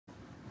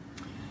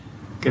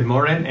Good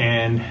morning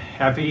and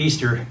happy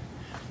Easter.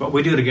 What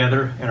we do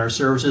together in our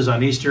services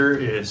on Easter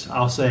is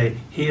I'll say,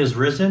 He is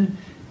risen,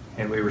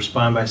 and we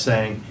respond by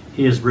saying,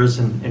 He is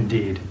risen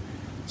indeed.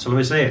 So let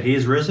me say it. He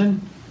is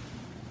risen.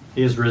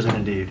 He is risen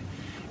indeed.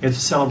 It's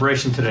a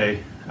celebration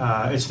today.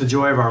 It's the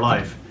joy of our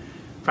life.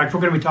 In fact,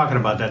 we're going to be talking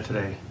about that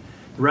today.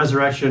 The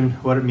resurrection,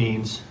 what it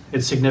means,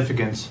 its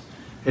significance,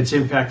 its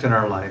impact in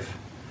our life.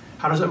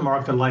 How does it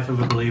mark the life of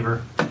a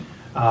believer?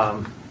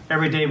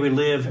 Every day we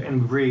live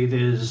and breathe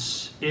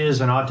is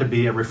and ought to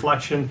be a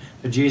reflection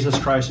that Jesus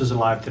Christ is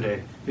alive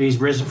today, that He's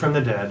risen from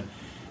the dead.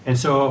 And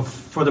so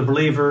for the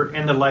believer,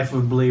 in the life of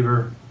a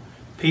believer,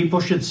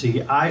 people should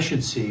see, I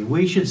should see,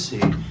 we should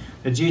see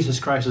that Jesus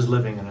Christ is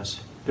living in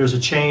us. There's a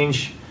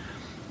change,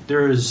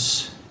 there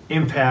is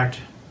impact,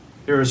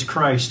 there is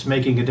Christ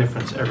making a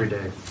difference every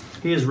day.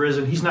 He is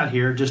risen, He's not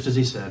here, just as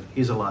He said,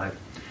 He's alive.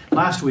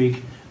 Last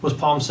week was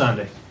Palm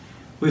Sunday.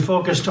 We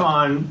focused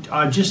on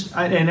just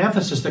an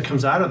emphasis that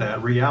comes out of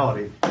that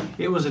reality.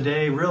 It was a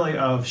day really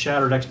of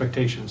shattered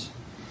expectations.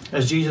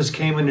 As Jesus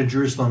came into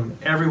Jerusalem,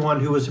 everyone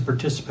who was a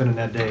participant in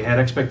that day had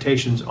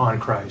expectations on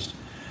Christ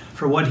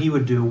for what He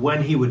would do,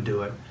 when He would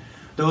do it.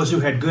 Those who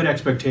had good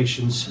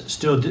expectations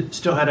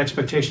still had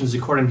expectations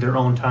according to their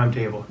own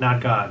timetable,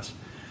 not God's.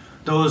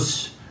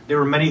 There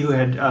were many who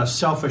had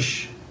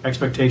selfish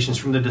expectations,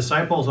 from the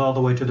disciples all the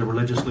way to the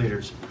religious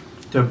leaders,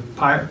 to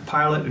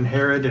Pilate and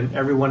Herod and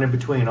everyone in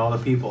between, all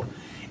the people.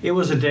 It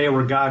was a day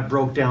where God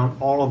broke down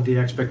all of the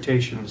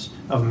expectations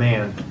of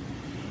man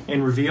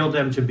and revealed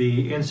them to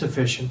be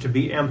insufficient, to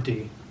be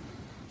empty,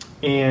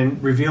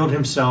 and revealed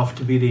Himself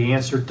to be the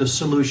answer, the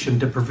solution,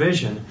 the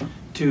provision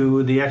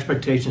to the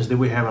expectations that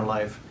we have in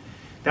life.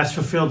 That's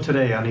fulfilled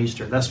today on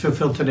Easter. That's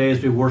fulfilled today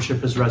as we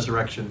worship His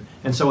resurrection.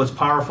 And so it's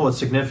powerful, it's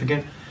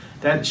significant.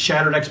 That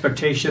shattered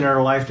expectation in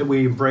our life that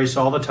we embrace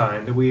all the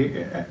time, that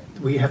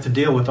we have to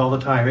deal with all the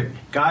time,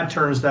 God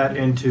turns that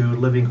into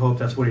living hope.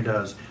 That's what He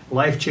does.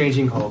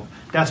 Life-changing hope.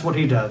 That's what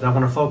He does. I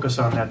want to focus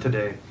on that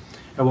today.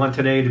 I want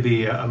today to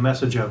be a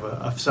message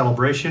of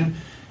celebration,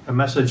 a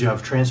message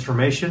of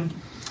transformation,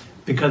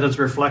 because it's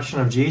a reflection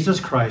of Jesus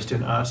Christ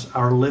in us,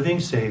 our living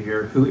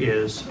Savior who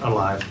is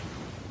alive.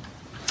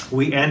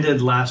 We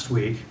ended last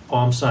week,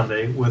 Palm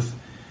Sunday, with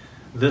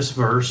this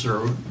verse,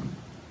 or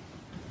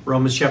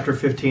Romans chapter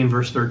 15,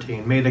 verse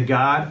 13. May the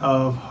God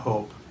of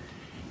hope,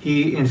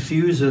 He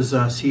infuses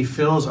us, He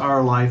fills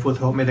our life with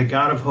hope. May the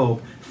God of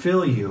hope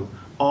fill you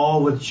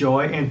all with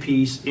joy and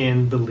peace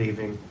in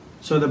believing,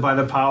 so that by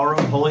the power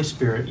of the Holy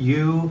Spirit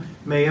you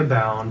may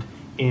abound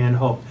in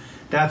hope.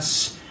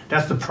 That's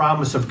the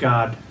promise of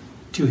God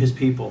to His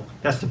people.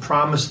 That's the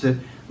promise that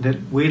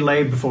we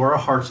lay before our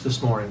hearts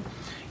this morning.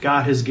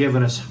 God has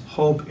given us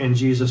hope in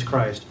Jesus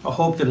Christ, a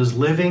hope that is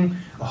living,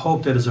 a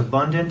hope that is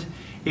abundant.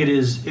 It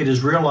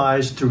is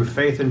realized through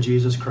faith in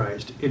Jesus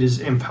Christ. It is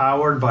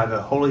empowered by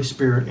the Holy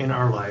Spirit in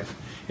our life.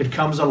 It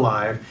comes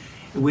alive.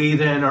 We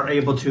then are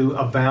able to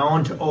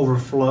abound, to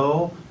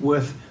overflow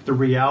with the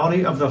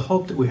reality of the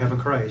hope that we have in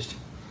Christ.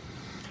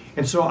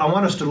 And so I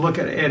want us to look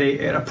at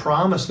a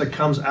promise that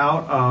comes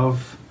out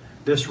of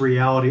this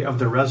reality of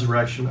the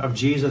resurrection of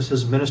Jesus,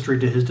 His ministry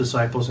to His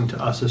disciples and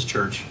to us as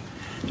church.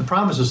 The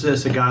promise is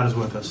this, that God is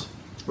with us.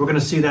 We're going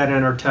to see that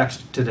in our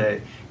text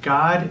today.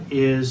 God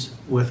is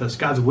with us.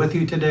 God's with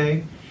you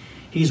today.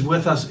 He's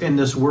with us in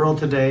this world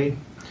today.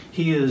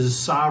 He is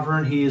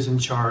sovereign. He is in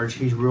charge.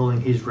 He's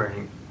ruling. He's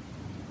reigning.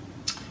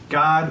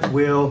 God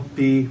will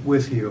be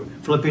with you.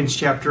 Philippians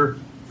chapter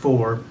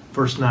 4,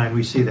 verse 9,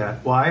 we see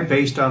that. Why?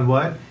 Based on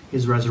what?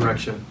 His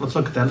resurrection. Let's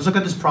look at that. Let's look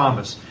at this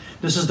promise.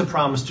 This is the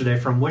promise today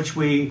from which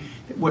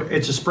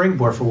it's a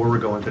springboard for where we're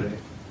going today.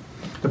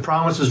 The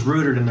promise is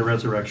rooted in the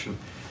resurrection.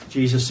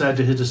 Jesus said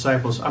to His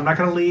disciples, I'm not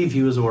going to leave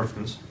you as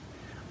orphans.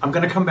 I'm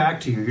going to come back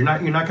to you. You're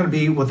not going to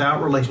be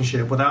without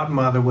relationship, without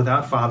mother,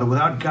 without father,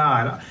 without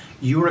God.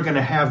 You are going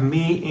to have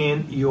me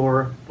in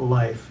your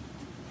life.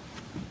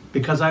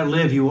 Because I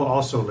live, you will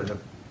also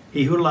live.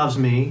 He who loves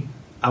me,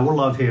 I will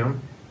love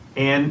him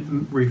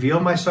and reveal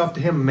myself to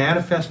him,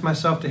 manifest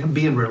myself to him,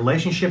 be in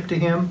relationship to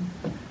him.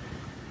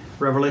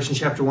 Revelation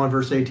chapter 1,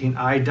 verse 18,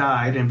 I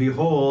died, and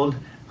behold,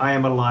 I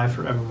am alive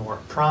forevermore.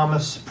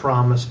 Promise,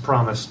 promise,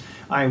 promise.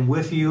 I am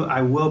with you.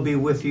 I will be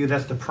with you.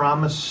 That's the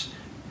promise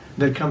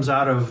that comes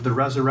out of the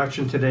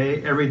resurrection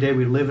today. Every day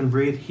we live and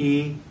breathe,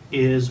 He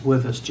is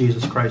with us.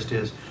 Jesus Christ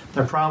is.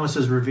 The promise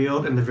is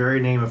revealed in the very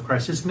name of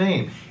Christ. His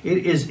name. It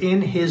is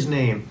in His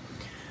name.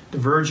 The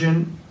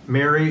Virgin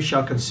Mary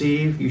shall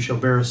conceive. You shall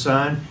bear a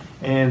son,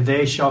 and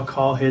they shall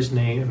call His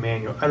name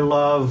Immanuel. I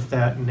love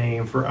that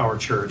name for our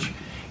church.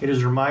 It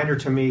is a reminder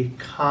to me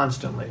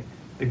constantly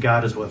that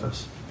God is with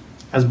us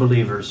as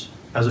believers,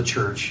 as a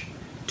church.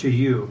 To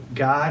you,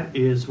 God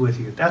is with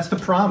you. That's the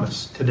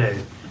promise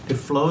today. It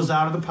flows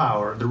out of the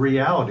power, the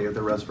reality of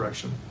the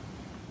resurrection.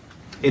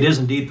 It is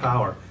indeed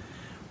power.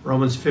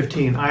 Romans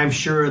 15, I am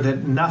sure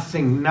that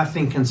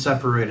nothing can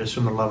separate us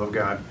from the love of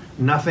God.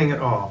 Nothing at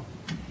all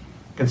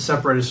can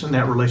separate us from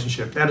that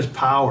relationship. That is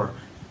power.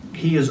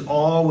 He is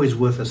always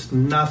with us.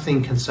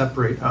 Nothing can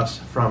separate us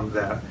from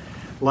that.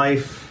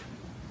 Life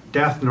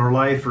death nor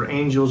life or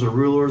angels or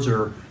rulers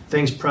or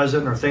things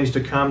present or things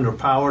to come, nor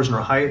powers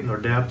nor height nor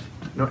depth,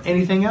 nor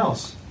anything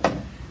else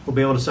will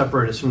be able to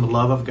separate us from the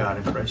love of God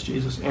in Christ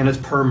Jesus. And it's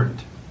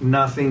permanent.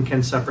 Nothing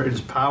can separate.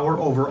 His power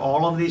over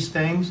all of these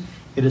things,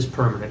 it is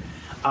permanent.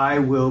 I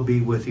will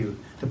be with you.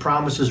 The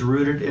promise is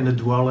rooted in the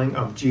dwelling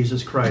of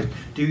Jesus Christ.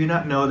 Do you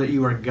not know that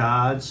you are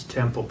God's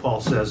temple,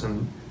 Paul says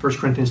in 1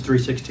 Corinthians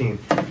 3:16,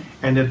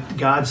 and that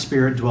God's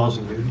Spirit dwells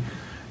in you?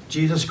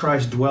 Jesus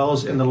Christ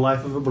dwells in the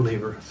life of a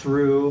believer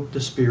through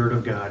the Spirit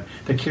of God.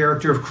 The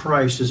character of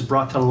Christ is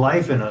brought to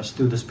life in us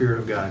through the Spirit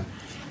of God.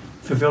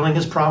 Fulfilling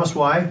his promise,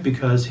 why?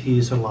 Because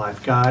he's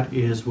alive. God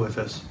is with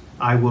us.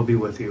 I will be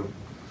with you.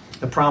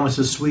 The promise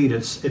is sweet.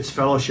 It's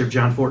fellowship,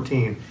 John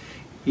 14.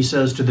 He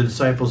says to the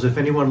disciples, if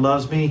anyone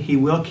loves me, he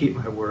will keep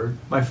my word.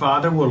 My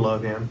Father will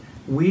love him.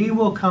 We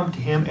will come to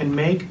him and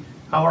make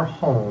our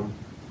home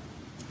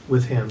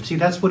with him. See,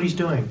 that's what he's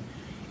doing.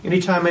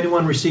 Anytime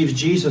anyone receives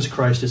Jesus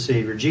Christ as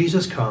Savior,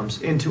 Jesus comes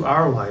into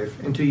our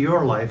life, into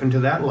your life, into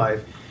that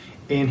life,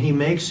 and he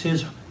makes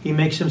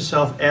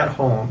himself at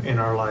home in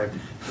our life.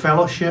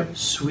 Fellowship,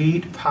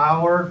 sweet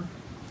power,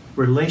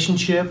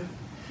 relationship,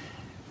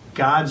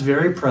 God's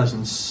very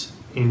presence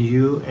in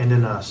you and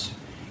in us.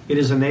 It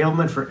is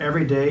enablement for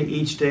every day,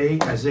 each day.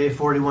 Isaiah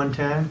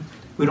 41:10.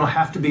 We don't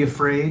have to be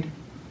afraid.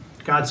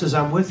 God says,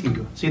 I'm with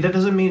you. See, that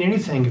doesn't mean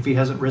anything if he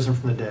hasn't risen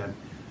from the dead.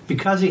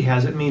 Because he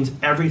has, it means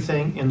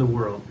everything in the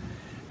world.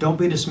 Don't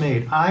be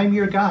dismayed. I'm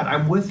your God.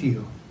 I'm with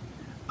you.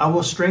 I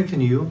will strengthen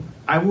you.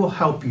 I will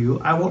help you.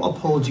 I will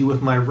uphold you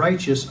with my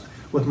right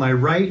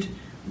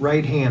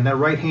hand. That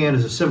right hand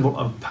is a symbol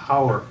of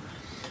power.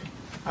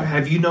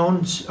 Have you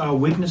known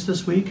weakness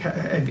this week?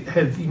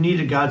 Have you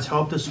needed God's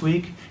help this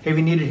week? Have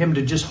you needed him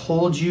to just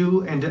hold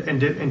you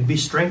and be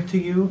strength to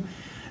you?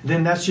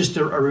 Then that's just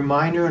a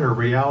reminder and a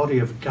reality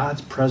of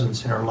God's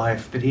presence in our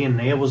life, that he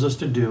enables us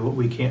to do what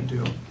we can't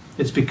do.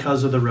 It's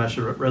because of the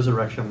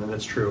resurrection that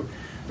it's true.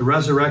 The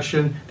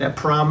resurrection, that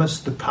promise,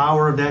 the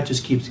power of that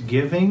just keeps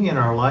giving in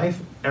our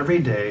life every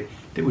day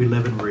that we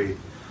live and breathe.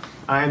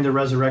 I am the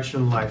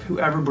resurrection and life.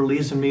 Whoever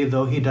believes in me,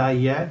 though he die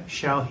yet,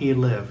 shall he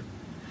live.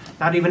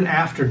 Not even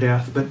after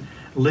death, but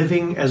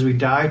living as we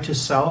die to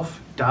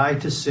self, die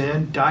to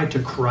sin, die to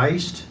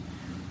Christ,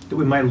 that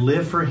we might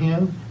live for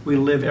him. We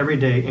live every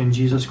day in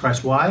Jesus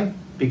Christ. Why?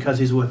 Because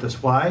he's with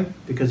us. Why?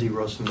 Because he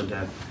rose from the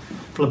dead.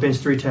 Philippians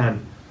 3:10.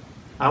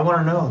 I want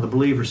to know, the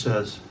believer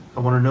says, I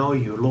want to know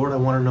you. Lord, I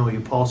want to know you.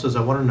 Paul says,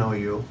 I want to know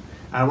you.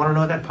 I want to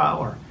know that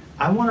power.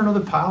 I want to know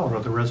the power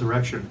of the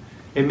resurrection.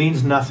 It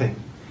means nothing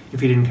if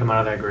he didn't come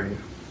out of that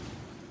grave.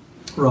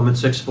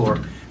 Romans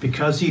 6:4.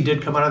 Because he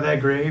did come out of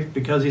that grave,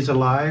 because he's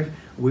alive,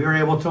 we are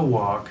able to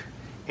walk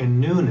in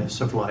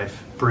newness of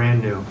life,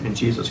 brand new in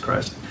Jesus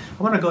Christ.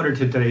 I want to go to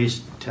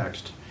today's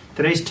text.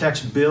 Today's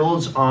text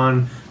builds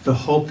on the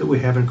hope that we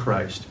have in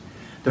Christ,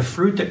 the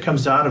fruit that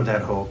comes out of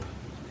that hope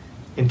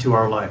into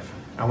our life.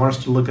 I want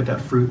us to look at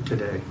that fruit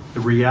today,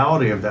 the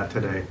reality of that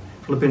today.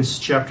 Philippians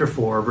chapter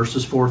 4,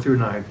 verses 4 through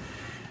 9.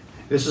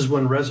 This is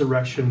when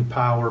resurrection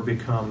power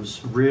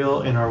becomes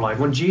real in our life.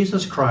 When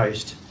Jesus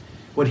Christ,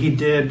 what he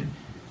did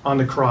on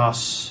the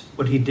cross,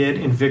 what he did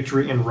in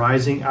victory and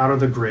rising out of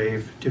the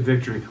grave to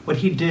victory, what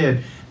he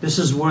did, this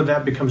is where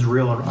that becomes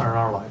real in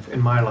our life,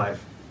 in my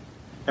life,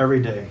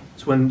 every day.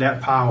 It's when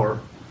that power,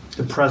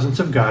 the presence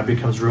of God,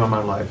 becomes real in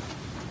my life.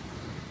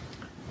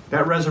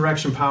 That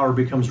resurrection power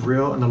becomes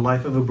real in the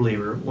life of a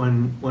believer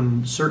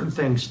when certain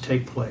things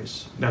take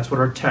place. That's what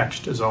our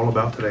text is all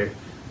about today.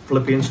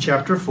 Philippians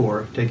chapter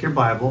 4. Take your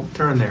Bible,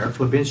 turn there.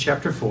 Philippians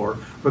chapter 4.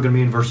 We're going to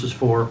be in verses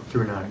 4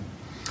 through 9.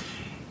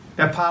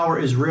 That power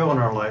is real in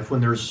our life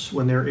when there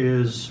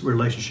is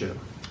relationship.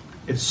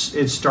 It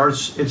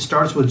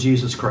starts with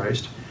Jesus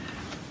Christ.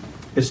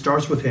 It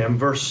starts with him.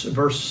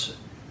 Verse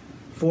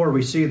 4,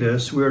 we see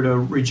this. We are to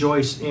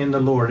rejoice in the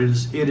Lord.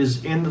 It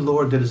is in the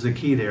Lord that is the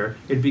key there.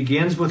 It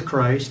begins with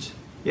Christ.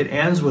 It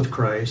ends with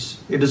Christ.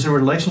 It is in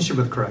relationship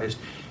with Christ.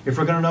 If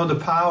we're going to know the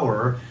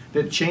power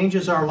that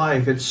changes our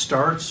life, it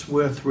starts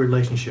with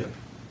relationship.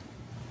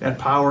 That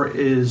power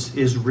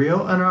is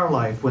real in our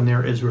life when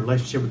there is a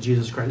relationship with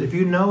Jesus Christ. If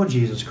you know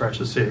Jesus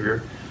Christ as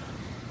Savior,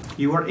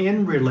 you are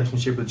in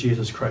relationship with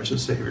Jesus Christ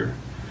as Savior,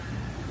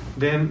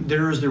 then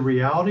there is the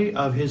reality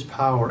of his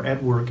power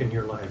at work in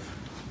your life.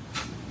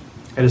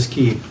 That is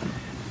key.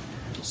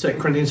 2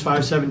 Corinthians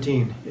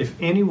 5:17. If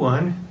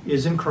anyone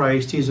is in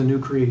Christ, he is a new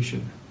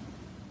creation.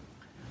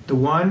 The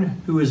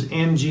one who is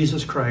in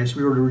Jesus Christ,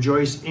 we were to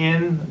rejoice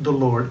in the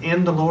Lord.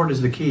 In the Lord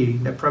is the key,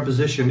 that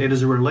preposition. It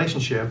is a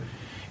relationship.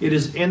 It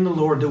is in the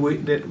Lord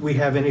that we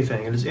have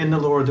anything. It is in the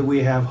Lord that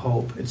we have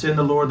hope. It's in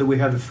the Lord that we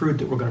have the fruit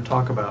that we're going to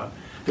talk about,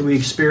 that we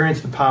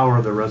experience the power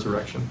of the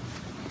resurrection.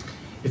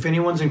 If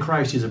anyone's in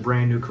Christ, he's a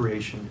brand new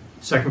creation.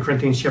 2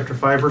 Corinthians chapter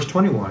 5, verse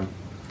 21.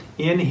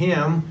 In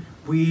him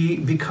we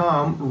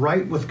become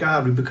right with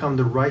God. We become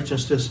the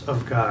righteousness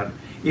of God.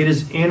 It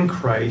is in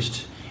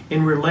Christ,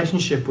 in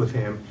relationship with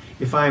him.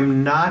 If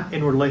I'm not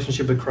in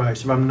relationship with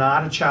Christ, if I'm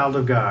not a child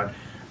of God,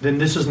 then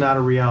this is not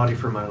a reality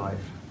for my life.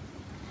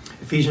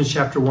 Ephesians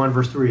chapter 1,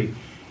 verse 3.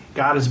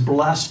 God has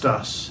blessed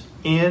us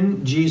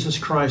in Jesus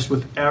Christ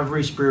with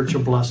every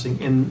spiritual blessing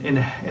in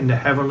the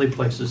heavenly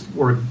places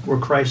where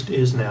Christ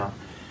is now.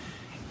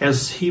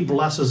 As he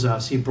blesses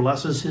us, he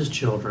blesses his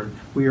children.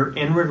 We are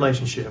in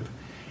relationship,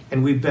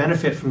 and we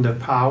benefit from the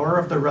power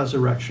of the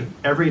resurrection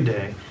every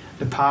day,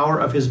 the power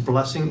of his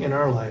blessing in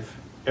our life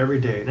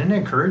every day. Didn't I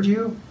encourage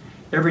you?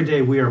 Every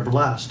day we are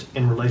blessed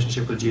in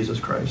relationship with Jesus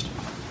Christ.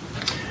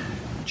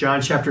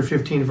 John chapter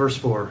 15, verse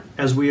 4.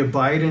 As we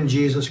abide in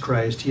Jesus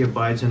Christ, he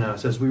abides in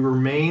us. As we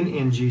remain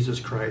in Jesus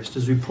Christ,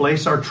 as we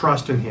place our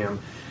trust in him,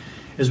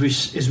 as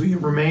we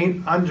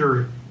remain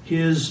under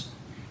his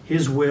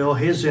will,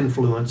 his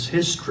influence,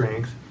 his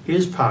strength,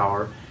 his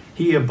power,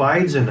 he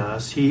abides in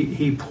us.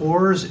 He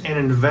pours and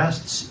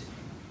invests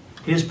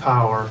his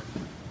power,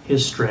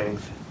 his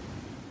strength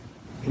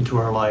into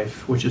our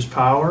life, which is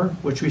power,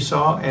 which we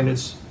saw, and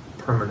it's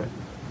permanent.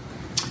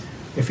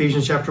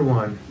 Ephesians chapter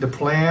 1. The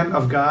plan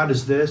of God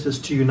is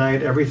to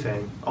unite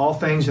everything, all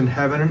things in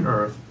heaven and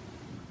earth,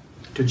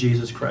 to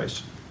Jesus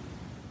Christ.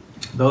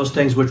 Those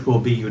things which will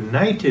be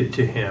united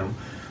to him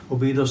will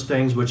be those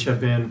things which have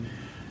been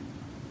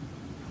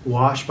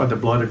washed by the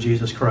blood of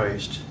Jesus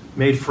Christ,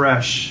 made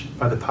fresh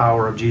by the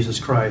power of Jesus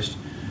Christ.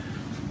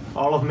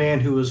 All of man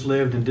who has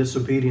lived in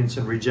disobedience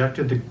and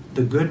rejected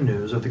the good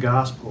news of the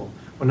gospel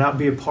will not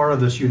be a part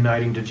of this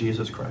uniting to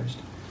Jesus Christ.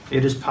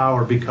 It is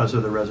power because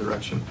of the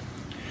resurrection.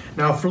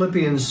 Now,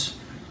 Philippians,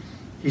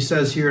 he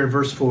says here in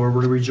verse 4,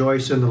 we're to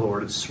rejoice in the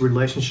Lord. It's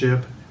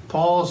relationship.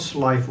 Paul's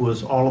life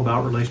was all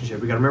about relationship.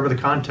 We've got to remember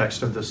the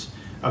context of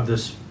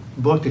this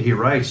book that he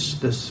writes.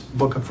 This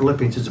book of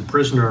Philippians is a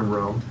prisoner in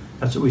Rome.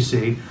 That's what we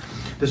see.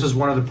 This is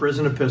one of the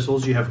prison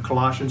epistles. You have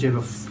Colossians,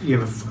 you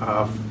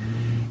have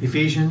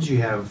Ephesians, you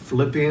have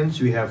Philippians,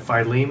 you have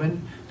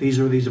Philemon. These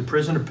are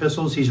prison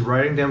epistles. He's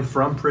writing them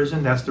from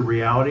prison. That's the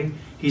reality.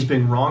 He's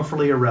been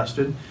wrongfully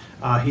arrested.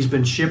 He's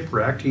been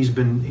shipwrecked. He's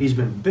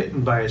been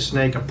bitten by a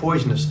snake, a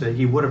poisonous snake.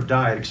 He would have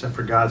died except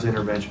for God's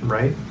intervention,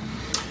 right?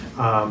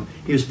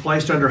 He was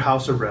placed under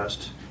house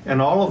arrest.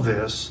 And all of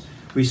this,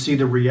 we see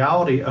the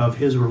reality of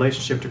his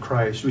relationship to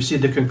Christ. We see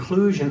the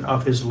conclusion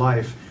of his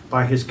life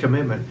by his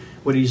commitment.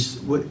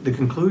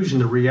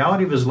 The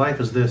reality of his life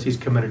is this: he's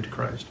committed to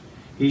Christ.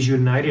 He's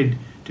united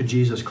to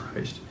Jesus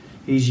Christ.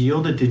 He's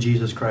yielded to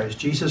Jesus Christ.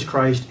 Jesus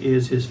Christ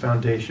is his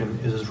foundation,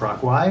 is his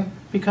rock. Why?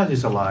 Because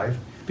he's alive.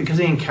 Because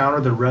he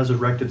encountered the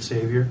resurrected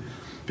Savior.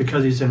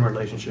 Because he's in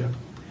relationship.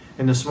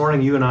 And this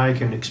morning you and I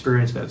can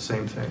experience that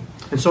same thing.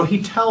 And so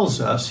he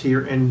tells us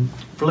here in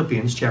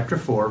Philippians chapter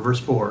 4, verse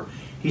 4,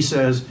 he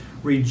says,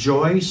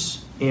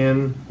 rejoice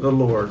in the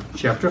Lord.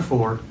 Chapter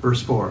 4,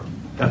 verse 4.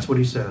 That's what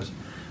he says.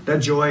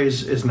 That joy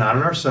is not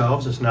in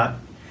ourselves. It's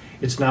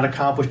not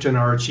accomplished in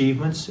our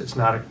achievements. It's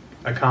not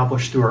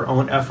accomplished through our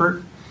own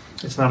effort.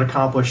 It's not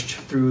accomplished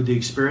through the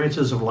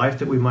experiences of life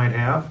that we might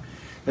have.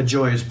 That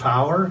joy is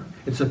power.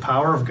 It's the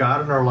power of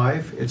God in our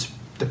life. It's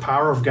the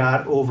power of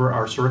God over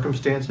our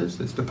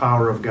circumstances. It's the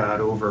power of God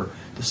over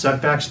the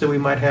setbacks that we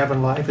might have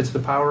in life. It's the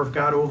power of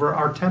God over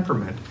our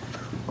temperament,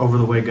 over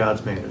the way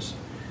God's made us.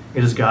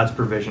 It is God's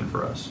provision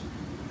for us.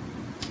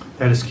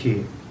 That is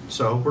key.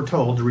 So we're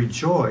told to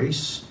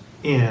rejoice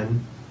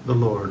in the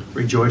Lord.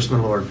 Rejoice in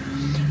the Lord.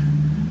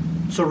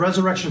 So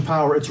resurrection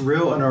power, it's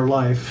real in our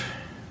life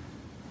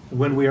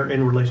when we are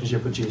in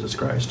relationship with Jesus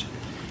Christ.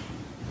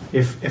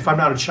 If I'm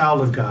not a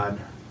child of God,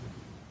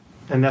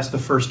 then that's the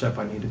first step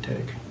I need to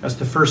take. That's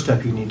the first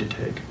step you need to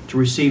take. To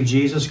receive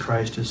Jesus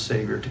Christ as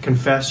Savior. To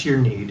confess your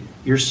need,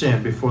 your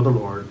sin before the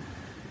Lord.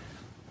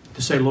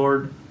 To say,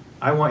 Lord,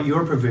 I want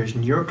your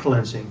provision, your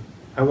cleansing.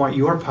 I want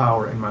your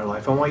power in my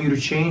life. I want you to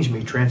change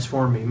me,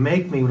 transform me,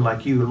 make me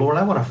like you. Lord,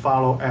 I want to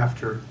follow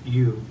after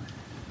you.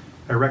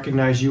 I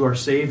recognize you are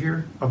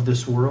Savior of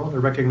this world. I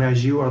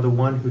recognize you are the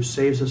one who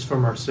saves us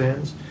from our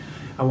sins.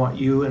 I want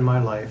you in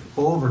my life,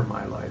 over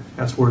my life.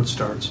 That's where it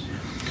starts.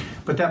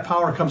 But that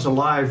power comes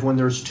alive when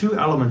there's two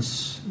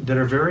elements that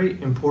are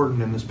very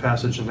important in this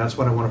passage, and that's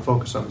what I want to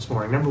focus on this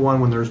morning. Number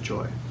one, when there's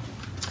joy.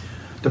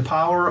 The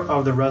power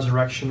of the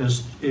resurrection is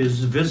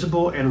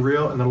visible and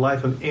real in the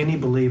life of any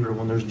believer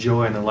when there's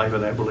joy in the life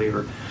of that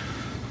believer.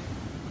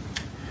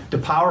 The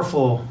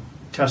powerful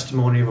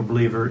testimony of a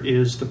believer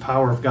is the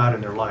power of God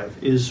in their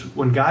life, is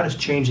when God is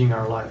changing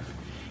our life.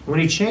 When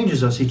he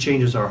changes us, he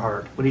changes our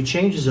heart. When he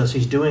changes us,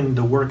 he's doing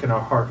the work in our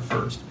heart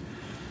first.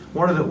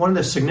 One of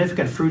the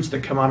significant fruits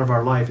that come out of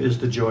our life is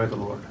the joy of the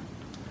Lord.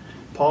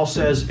 Paul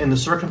says in the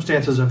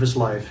circumstances of his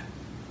life,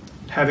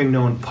 having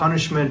known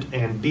punishment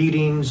and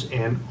beatings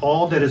and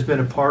all that has been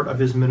a part of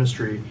his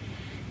ministry,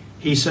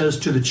 he says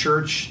to the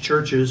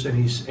churches,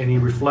 and he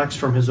reflects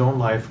from his own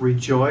life,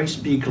 rejoice,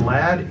 be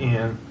glad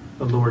in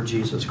the Lord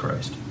Jesus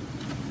Christ.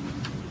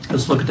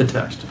 Let's look at the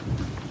text.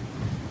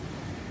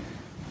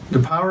 The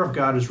power of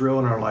God is real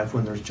in our life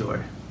when there's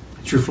joy.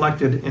 It's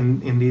reflected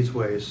in these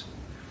ways.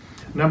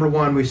 Number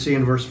one, we see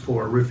in verse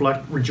 4,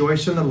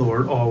 rejoice in the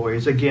Lord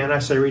always. Again, I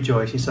say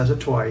rejoice. He says it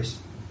twice.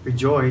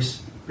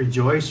 Rejoice,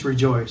 rejoice,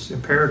 rejoice.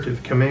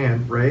 Imperative,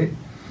 command, right?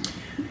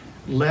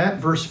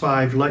 Verse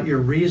 5, let your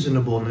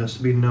reasonableness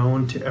be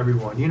known to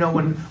everyone. You know,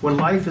 when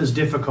life is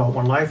difficult,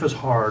 when life is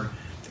hard,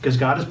 Because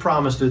God has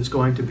promised that it's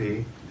going to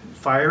be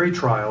fiery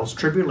trials,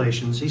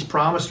 tribulations. He's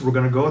promised we're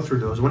going to go through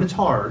those. When it's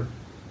hard,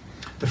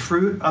 the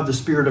fruit of the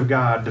Spirit of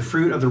God, the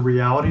fruit of the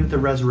reality of the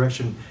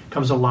resurrection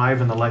comes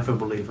alive in the life of a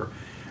believer.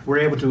 We're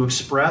able to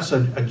express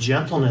a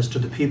gentleness to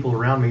the people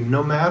around me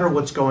no matter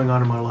what's going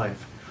on in my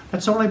life.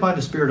 That's only by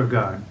the Spirit of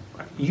God.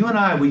 You and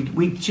I,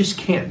 we just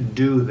can't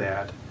do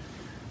that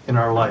in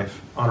our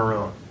life on our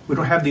own. We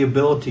don't have the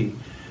ability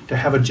to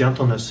have a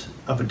gentleness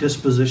of a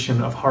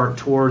disposition of heart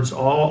towards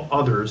all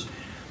others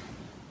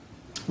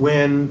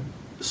when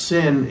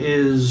sin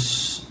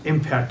is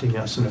impacting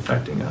us and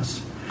affecting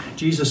us.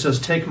 Jesus says,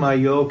 take my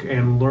yoke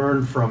and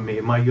learn from me.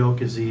 My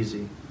yoke is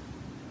easy.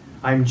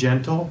 I'm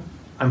gentle.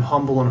 I'm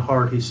humble in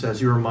heart, he says.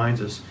 He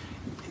reminds us.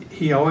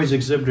 He always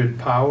exhibited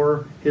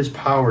power, his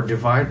power,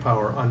 divine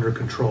power, under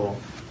control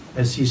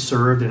as he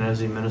served and as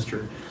he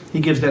ministered. He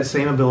gives that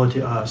same ability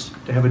to us,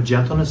 to have a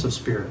gentleness of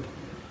spirit.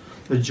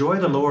 The joy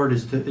of the Lord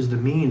is the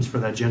means for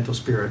that gentle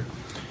spirit.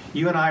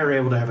 You and I are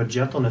able to have a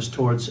gentleness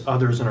towards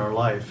others in our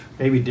life,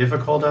 maybe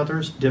difficult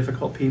others,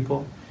 difficult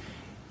people.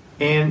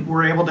 And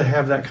we're able to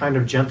have that kind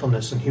of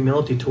gentleness and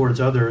humility towards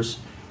others,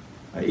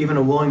 even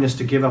a willingness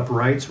to give up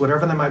rights,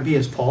 whatever that might be,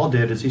 as Paul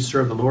did as he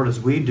served the Lord, as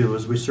we do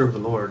as we serve the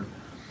Lord,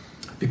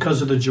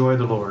 because of the joy of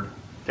the Lord.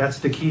 That's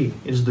the key,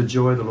 is the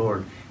joy of the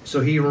Lord.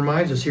 So he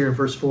reminds us here in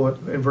verse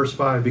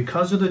 5,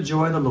 because of the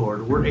joy of the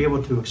Lord, we're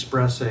able to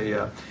express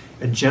a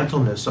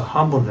gentleness, a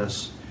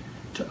humbleness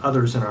to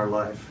others in our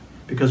life,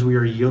 because we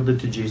are yielded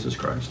to Jesus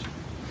Christ.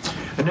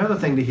 Another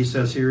thing that he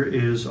says here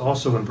is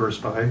also in verse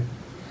 5.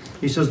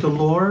 He says, the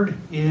Lord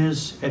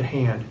is at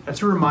hand.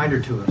 That's a reminder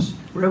to us.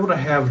 We're able to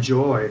have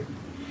joy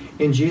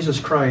in Jesus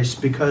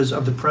Christ because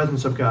of the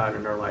presence of God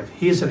in our life.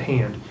 He is at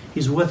hand.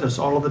 He's with us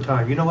all of the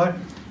time. You know what?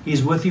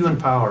 He's with you in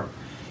power.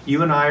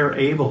 You and I are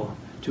able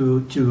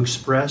to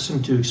express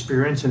and to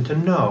experience and to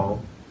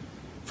know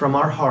from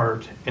our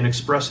heart and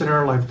express in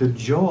our life the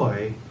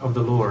joy of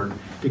the Lord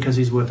because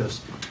he's with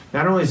us.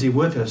 Not only is he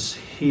with us,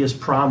 he has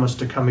promised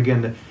to come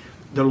again.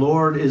 The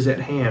Lord is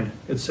at hand,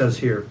 it says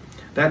here.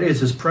 That is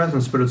his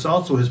presence, but it's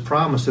also his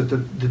promise that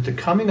the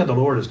coming of the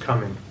Lord is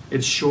coming.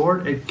 It's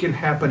short. It can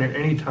happen at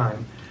any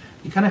time.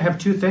 You kind of have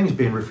two things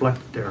being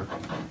reflected there.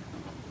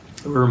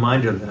 We're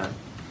reminded of that.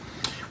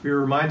 We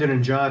were reminded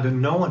in John that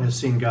no one has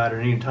seen God at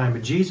any time,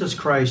 but Jesus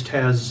Christ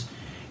has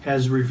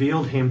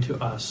revealed him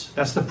to us.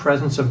 That's the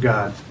presence of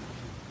God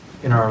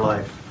in our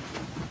life.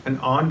 An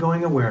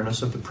ongoing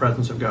awareness of the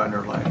presence of God in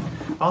our life.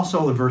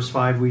 Also in verse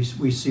 5,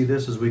 we see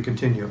this as we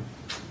continue.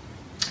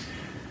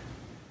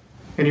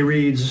 And he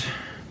reads,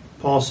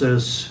 Paul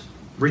says,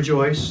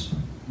 rejoice,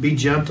 be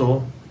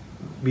gentle,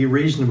 be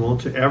reasonable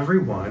to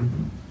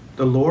everyone.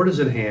 The Lord is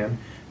at hand.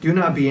 Do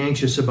not be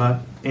anxious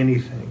about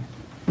anything.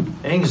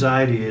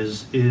 Anxiety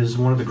is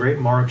one of the great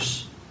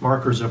markers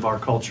of our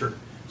culture.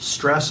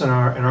 Stress in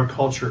our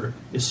culture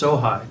is so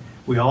high.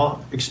 We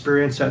all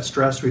experience that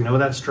stress. We know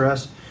that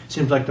stress.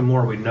 Seems like the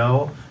more we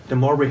know, the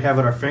more we have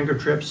at our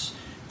fingertips,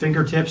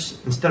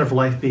 instead of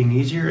life being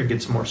easier, it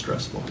gets more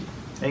stressful.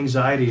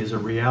 Anxiety is a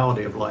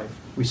reality of life.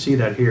 We see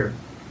that here.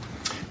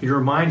 It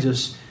reminds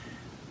us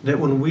that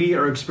when we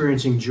are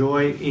experiencing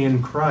joy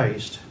in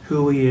Christ,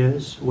 who he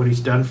is, what he's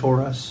done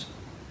for us,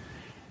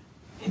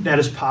 that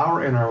is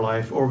power in our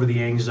life over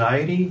the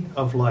anxiety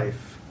of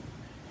life.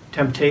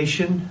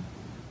 Temptation,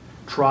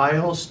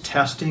 trials,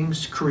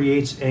 testings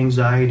creates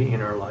anxiety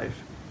in our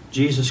life.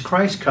 Jesus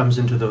Christ comes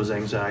into those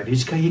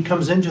anxieties. He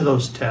comes into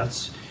those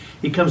tests.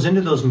 He comes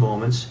into those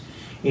moments,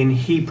 and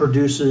he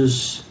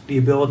produces the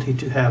ability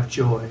to have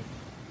joy.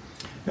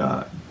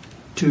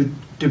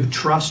 To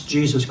trust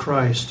Jesus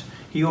Christ.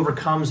 He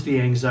overcomes the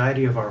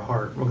anxiety of our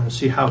heart. We're going to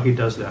see how he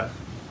does that.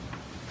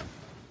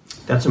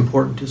 That's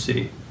important to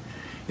see.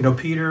 You know,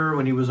 Peter,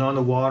 when he was on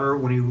the water,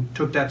 when he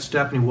took that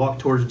step and he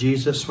walked towards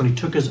Jesus, when he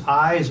took his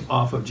eyes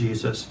off of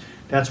Jesus,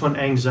 that's when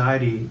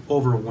anxiety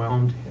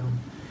overwhelmed him.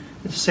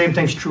 The same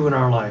thing's true in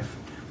our life.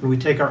 When we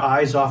take our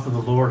eyes off of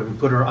the Lord and we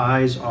put our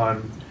eyes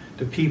on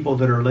the people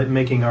that are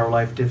making our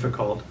life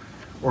difficult,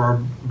 or our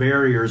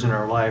barriers in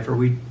our life, or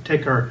we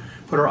put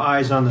our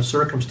eyes on the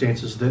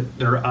circumstances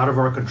that are out of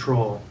our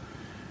control,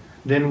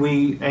 then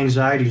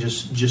anxiety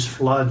just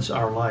floods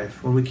our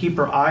life. When we keep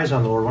our eyes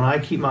on the Lord, when I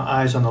keep my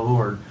eyes on the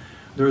Lord,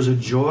 there's a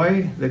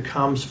joy that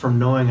comes from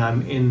knowing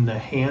I'm in the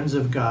hands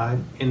of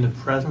God, in the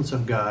presence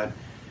of God,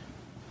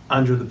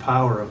 under the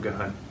power of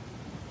God.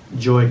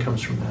 Joy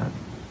comes from that.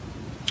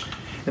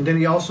 And then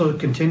he also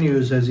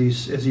continues as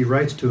he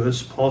writes to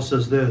us. Paul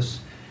says this,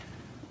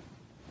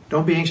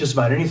 don't be anxious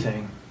about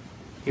anything.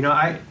 You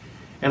know,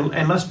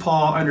 unless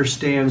Paul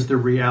understands the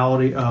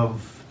reality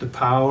of the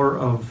power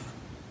of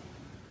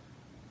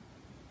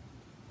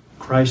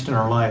Christ in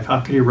our life, how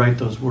could he write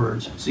those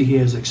words? See, he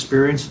has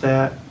experienced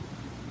that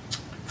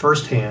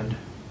firsthand.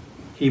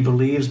 He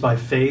believes by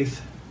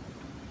faith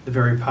the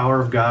very power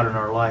of God in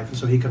our life. And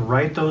so he can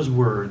write those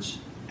words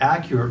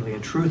accurately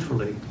and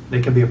truthfully.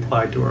 They can be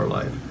applied to our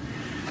life.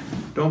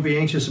 Don't be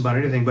anxious about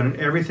anything, but in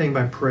everything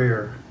by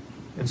prayer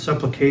and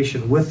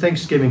supplication, with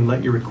thanksgiving,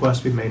 let your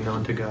requests be made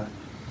known to God.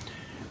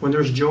 When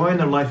there's joy in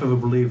the life of a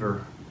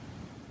believer,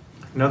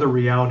 Another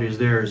reality is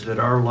that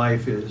our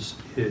life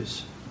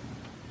is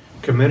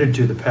committed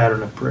to the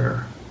pattern of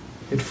prayer.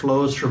 It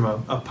flows from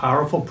a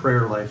powerful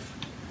prayer life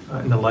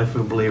in the life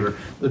of a believer.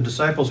 The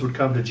disciples would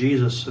come to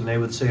Jesus and they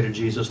would say to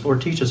Jesus,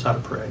 Lord, teach us how to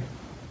pray.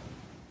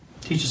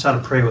 Teach us how to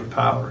pray with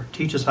power.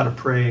 Teach us how to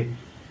pray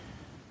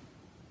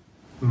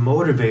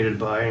motivated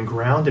by and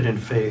grounded in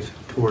faith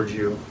towards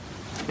you.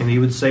 And he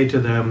would say to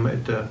them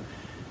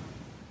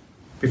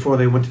before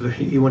he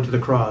went to the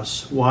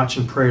cross, watch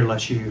and pray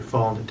lest you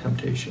fall into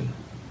temptation.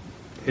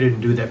 He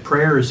didn't do that.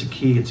 Prayer is the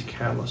key. It's a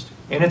catalyst.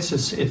 And it's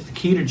the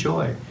key to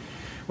joy.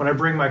 When I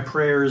bring my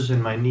prayers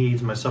and my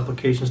needs, my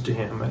supplications to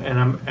him,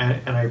 and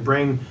I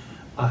bring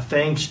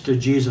thanks to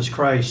Jesus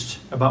Christ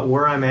about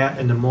where I'm at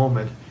in the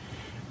moment,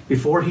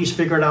 before he's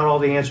figured out all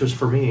the answers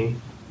for me,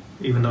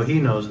 even though he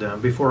knows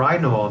them, before I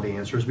know all the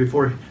answers,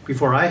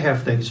 before I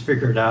have things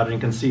figured out and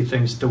can see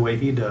things the way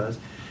he does,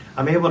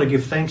 I'm able to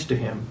give thanks to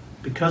him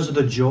because of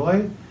the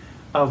joy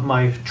of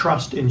my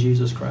trust in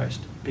Jesus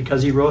Christ.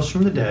 Because he rose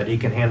from the dead, he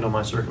can handle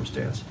my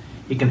circumstance.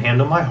 He can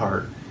handle my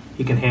heart.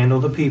 He can handle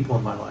the people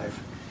in my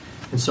life.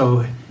 And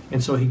so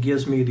he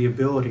gives me the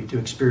ability to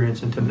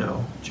experience and to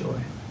know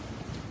joy.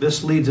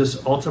 This leads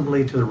us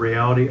ultimately to the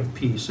reality of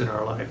peace in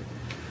our life.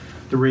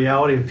 The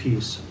reality of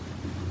peace.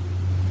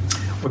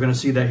 We're going to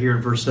see that here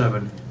in verse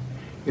 7.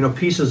 You know,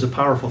 peace is a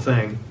powerful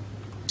thing.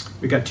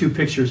 We got two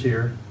pictures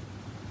here.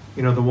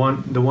 You know, the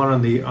one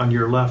on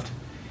your left.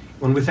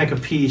 When we think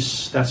of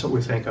peace, that's what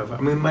we think of. I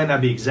mean, it might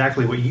not be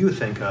exactly what you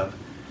think of.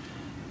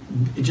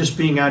 Just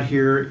being out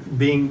here,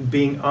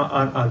 being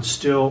on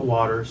still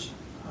waters,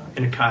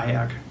 in a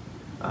kayak,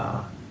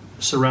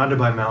 surrounded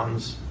by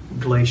mountains,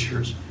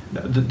 glaciers.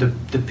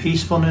 The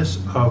peacefulness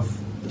of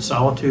the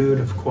solitude,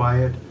 of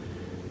quiet,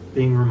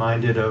 being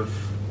reminded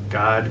of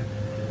God,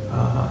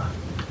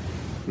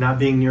 not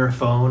being near a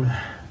phone,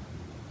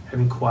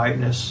 having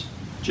quietness,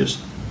 just...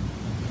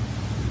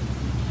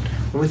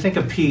 When we think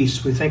of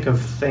peace, we think of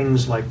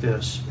things like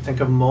this. We think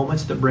of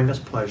moments that bring us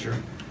pleasure.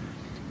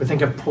 We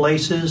think of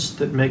places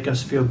that make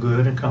us feel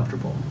good and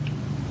comfortable.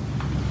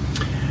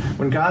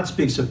 When God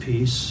speaks of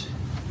peace,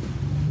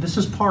 this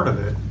is part of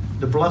it.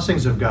 The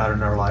blessings of God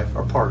in our life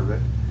are part of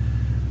it.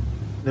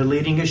 The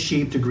leading his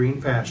sheep to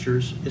green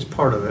pastures is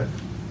part of it.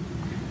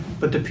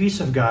 But the peace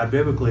of God,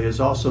 biblically,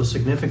 is also a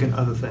significant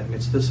other thing.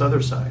 It's this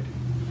other side.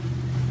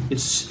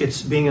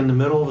 It's being in the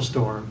middle of a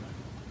storm.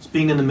 It's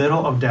being in the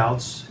middle of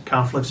doubts,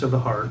 conflicts of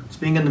the heart. It's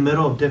being in the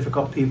middle of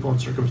difficult people and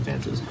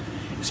circumstances.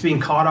 It's being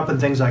caught up in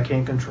things I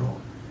can't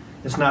control.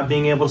 It's not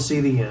being able to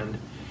see the end.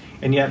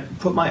 And yet,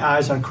 put my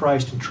eyes on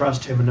Christ and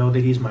trust him and know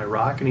that he's my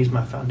rock and he's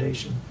my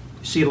foundation.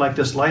 You see, like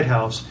this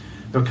lighthouse,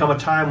 there'll come a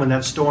time when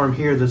that storm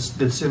here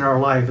that's in our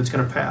life, it's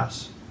going to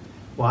pass.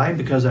 Why?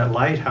 Because that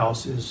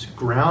lighthouse is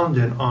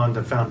grounded on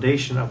the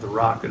foundation of the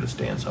rock that it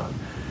stands on.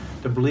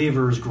 The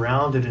believer is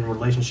grounded in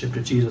relationship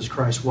to Jesus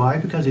Christ. Why?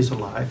 Because he's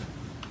alive.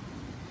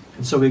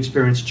 And so we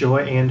experience joy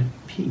and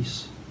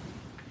peace.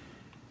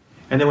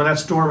 And then when that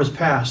storm is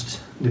past,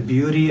 the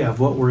beauty of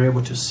what we're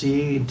able to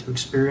see, to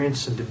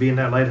experience, and to be in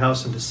that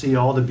lighthouse and to see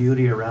all the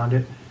beauty around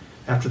it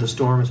after the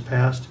storm is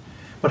past.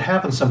 What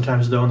happens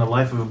sometimes, though, in the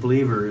life of a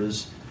believer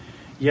is,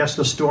 yes,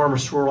 the storm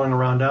is swirling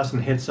around us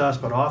and hits us,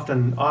 but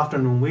often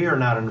when we are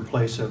not in a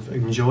place of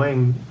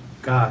enjoying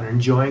God and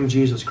enjoying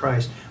Jesus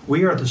Christ,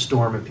 we are the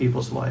storm in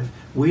people's life.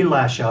 We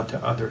lash out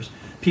to others.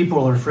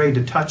 People are afraid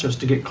to touch us,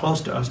 to get close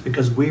to us,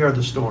 because we are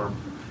the storm.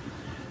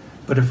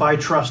 But if I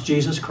trust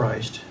Jesus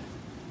Christ,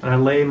 and I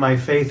lay my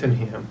faith in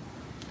him,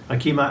 I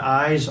keep my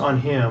eyes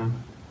on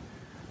him,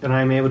 then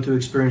I am able to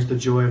experience the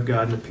joy of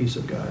God and the peace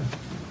of God.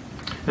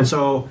 And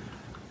so,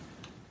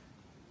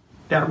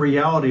 that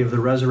reality of the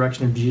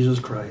resurrection of Jesus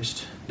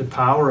Christ, the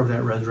power of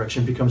that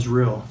resurrection becomes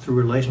real through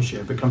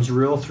relationship. It becomes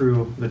real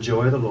through the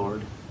joy of the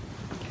Lord.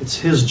 It's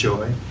his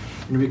joy.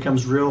 And it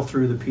becomes real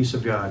through the peace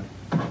of God.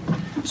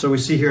 So we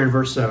see here in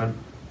verse 7,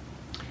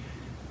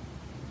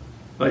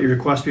 let your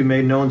request be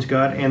made known to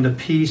God, and the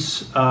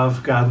peace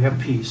of God. We have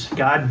peace.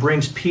 God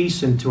brings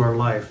peace into our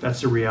life.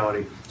 That's the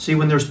reality. See,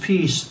 when there's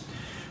peace,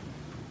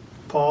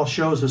 Paul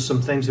shows us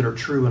some things that are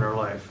true in our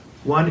life.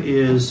 One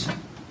is,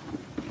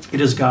 it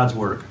is God's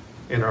work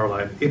in our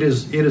life. It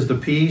is the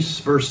peace,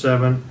 verse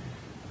 7,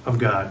 of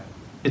God.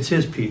 It's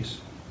his peace.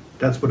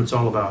 That's what it's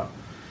all about.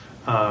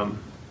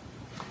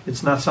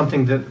 It's not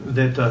something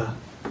that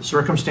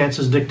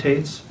circumstances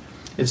dictates.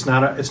 It's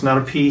not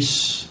a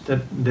peace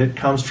that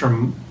comes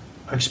from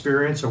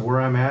experience or where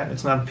I'm at.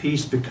 It's not a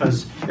peace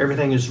because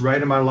everything is right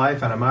in my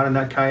life and I'm out in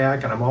that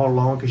kayak and I'm all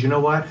alone. Because you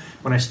know what?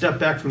 When I step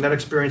back from that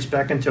experience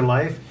back into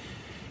life,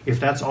 if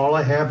that's all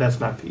I have, that's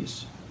not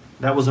peace.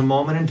 That was a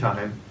moment in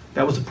time.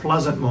 That was a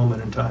pleasant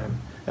moment in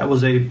time. That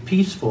was a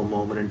peaceful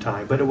moment in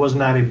time. But it was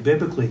not a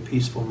biblically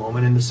peaceful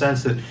moment in the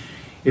sense that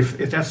if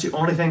that's the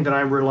only thing that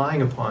I'm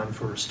relying upon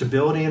for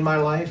stability in my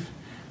life,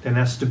 then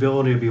that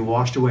stability will be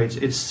washed away.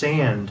 It's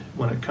sand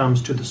when it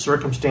comes to the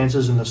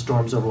circumstances and the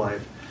storms of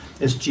life.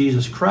 It's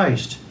Jesus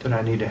Christ that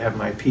I need to have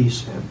my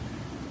peace in,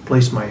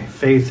 place my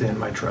faith in,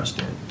 my trust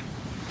in.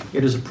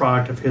 It is a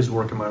product of his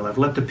work in my life.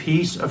 Let the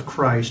peace of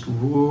Christ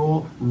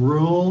rule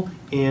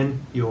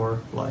in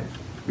your life.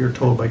 We are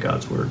told by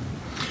God's word.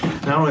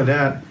 Not only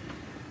that,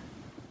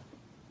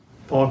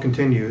 Paul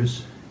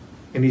continues,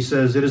 and he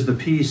says, it is the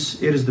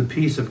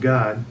peace of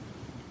God.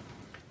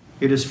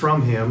 It is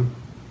from him.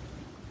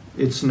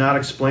 It's not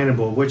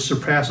explainable, which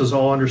surpasses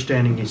all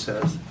understanding, he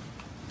says.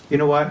 You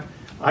know what?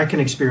 I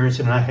can experience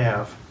it, and I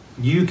have.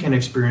 You can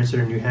experience it,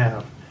 and you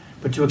have.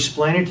 But to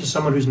explain it to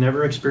someone who's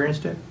never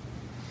experienced it,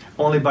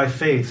 only by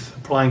faith,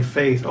 applying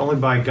faith, only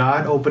by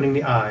God opening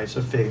the eyes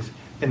of faith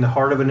in the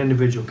heart of an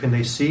individual can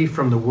they see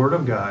from the Word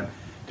of God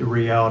the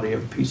reality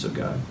of the peace of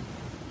God.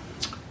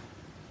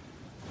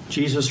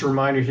 Jesus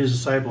reminded his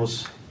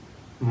disciples,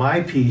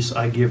 my peace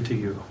I give to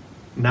you,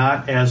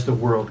 not as the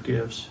world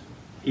gives.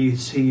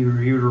 He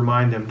would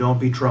remind them, don't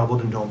be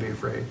troubled and don't be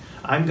afraid.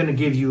 I'm going to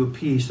give you a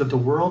peace that the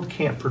world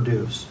can't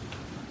produce,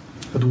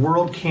 that the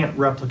world can't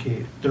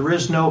replicate. There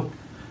is no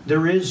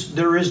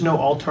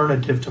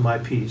alternative to my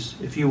peace.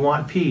 If you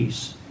want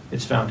peace,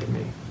 it's found in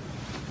me.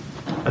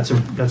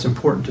 That's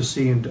important to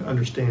see and to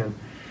understand.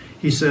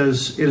 He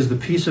says, it is the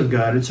peace of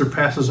God. It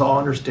surpasses all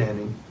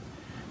understanding.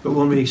 But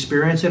when we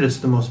experience it, it's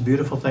the most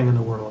beautiful thing in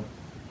the world.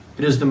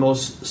 It is the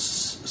most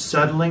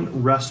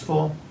settling,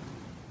 restful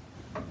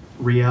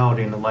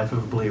reality in the life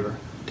of a believer,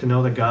 to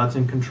know that God's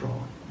in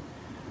control.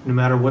 No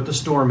matter what the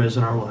storm is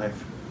in our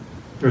life,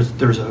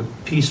 there's a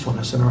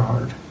peacefulness in our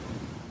heart.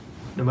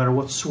 No matter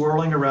what's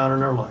swirling around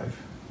in our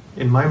life,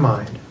 in my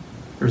mind,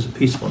 there's a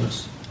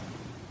peacefulness.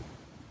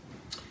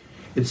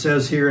 It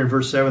says here in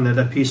verse 7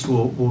 that peace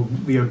will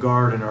be a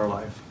guard in our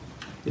life.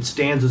 It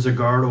stands as a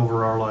guard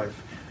over our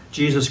life.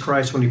 Jesus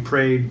Christ, when he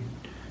prayed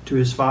to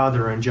his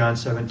Father in John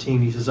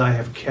 17, he says, I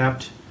have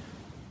kept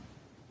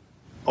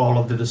all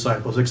of the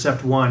disciples,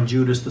 except one,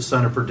 Judas, the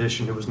son of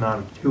perdition, who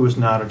was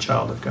not a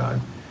child of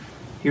God.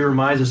 He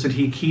reminds us that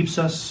he keeps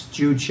us.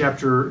 Jude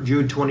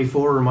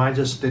 24 reminds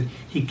us that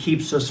he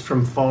keeps us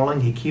from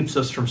falling. He keeps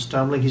us from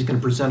stumbling. He's going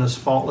to present us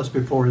faultless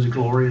before his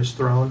glorious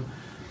throne.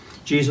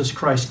 Jesus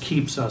Christ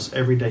keeps us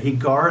every day. He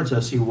guards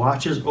us. He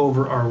watches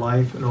over our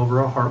life and over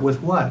our heart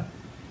with what?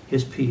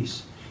 His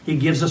peace. He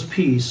gives us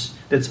peace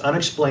that's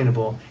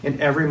unexplainable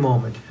in every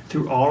moment,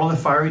 through all of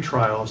the fiery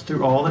trials,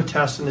 through all the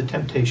tests and the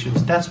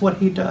temptations. That's what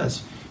he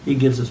does. He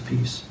gives us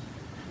peace.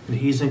 That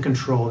he's in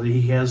control.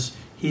 That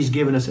he's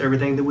given us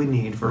everything that we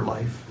need for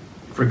life,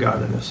 for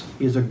godliness.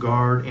 He's a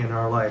guard in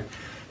our life.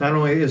 Not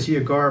only is he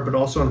a guard, but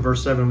also in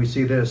verse 7 we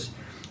see this.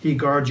 He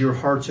guards your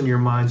hearts and your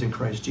minds in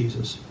Christ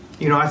Jesus.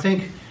 You know, I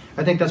think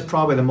that's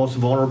probably the most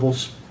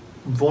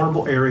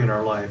vulnerable area in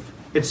our life.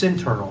 It's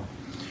internal.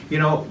 You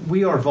know,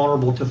 we are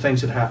vulnerable to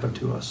things that happen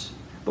to us.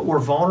 But we're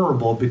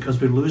vulnerable because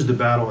we lose the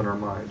battle in our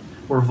mind.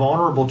 We're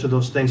vulnerable to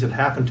those things that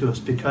happen to us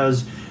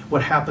because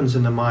what happens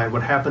in the mind,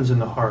 what happens in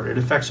the heart, it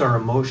affects our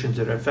emotions,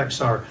 it affects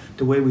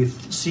the way we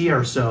see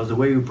ourselves, the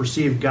way we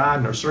perceive God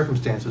and our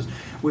circumstances.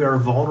 We are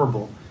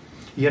vulnerable.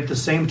 Yet at the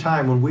same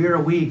time, when we are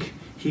weak,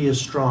 he is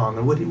strong.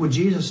 And what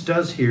Jesus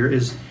does here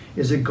is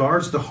it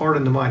guards the heart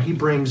and the mind. He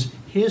brings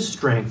his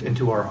strength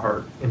into our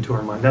heart, into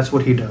our mind. That's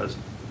what he does.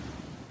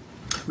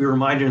 We are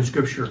reminded in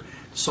Scripture,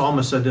 the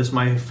psalmist said this,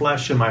 my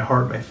flesh and my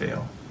heart may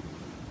fail.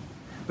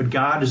 But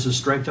God is the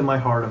strength of my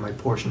heart and my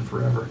portion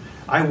forever.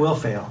 I will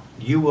fail.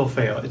 You will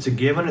fail. It's a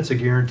given. It's a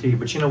guarantee.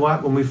 But you know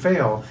what? When we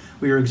fail,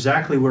 we are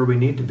exactly where we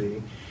need to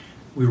be.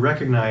 We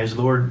recognize,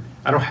 Lord,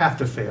 I don't have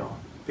to fail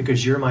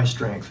because you're my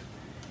strength.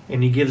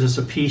 And he gives us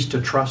a peace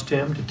to trust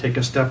him, to take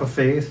a step of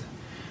faith,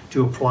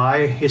 to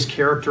apply his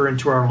character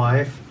into our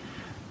life,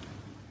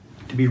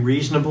 to be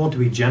reasonable, to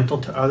be gentle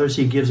to others.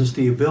 He gives us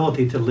the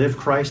ability to live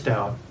Christ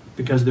out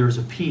because there is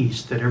a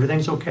peace that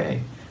everything's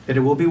okay, that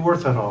it will be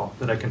worth it all,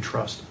 that I can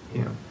trust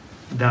him.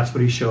 That's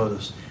what he shows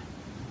us.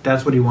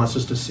 That's what he wants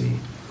us to see.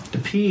 The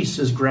peace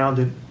is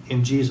grounded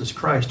in Jesus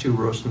Christ who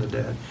rose from the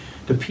dead.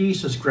 The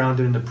peace is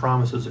grounded in the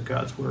promises of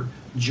God's word.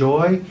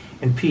 Joy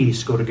and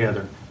peace go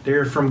together. They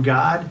are from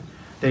God.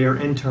 They are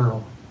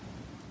internal.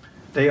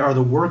 They are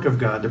the work of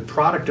God, the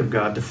product of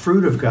God, the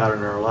fruit of God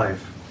in our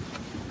life.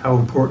 How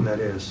important that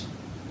is.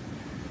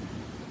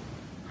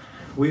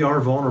 We are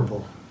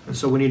vulnerable. And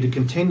so we need to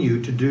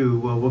continue to do,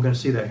 well, we're going to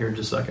see that here in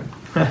just a second.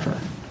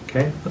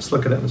 Okay, let's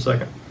look at that in a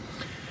second.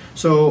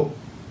 So,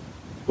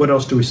 what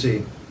else do we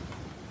see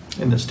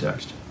in this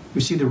text?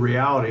 We see the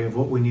reality of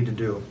what we need to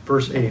do.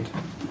 Verse 8.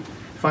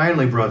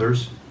 Finally,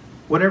 brothers,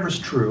 whatever is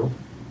true,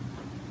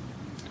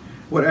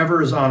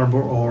 whatever is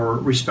honorable or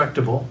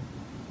respectable,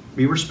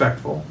 be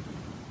respectful.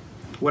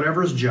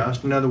 Whatever is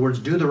just, in other words,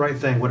 do the right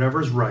thing.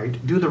 Whatever is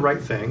right, do the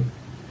right thing.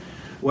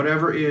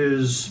 Whatever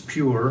is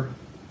pure,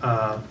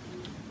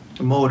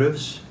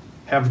 motives,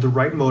 have the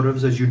right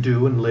motives as you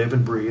do and live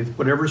and breathe.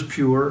 Whatever is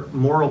pure,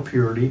 moral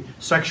purity,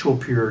 sexual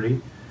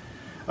purity,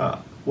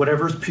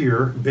 whatever is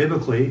pure,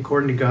 biblically,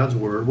 according to God's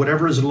word,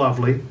 whatever is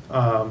lovely,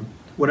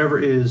 whatever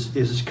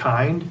is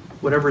kind,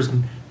 whatever is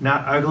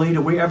not ugly.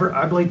 Are we ever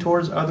ugly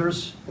towards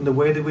others in the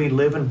way that we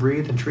live and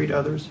breathe and treat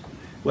others?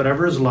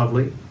 Whatever is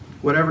lovely,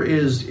 whatever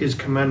is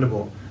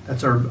commendable.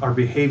 That's our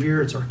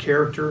behavior. It's our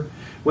character.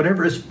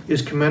 Whatever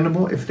is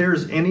commendable. If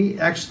there's any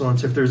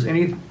excellence, if there's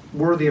any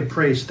worthy of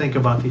praise, think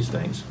about these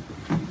things.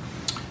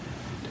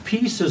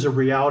 Peace is a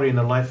reality in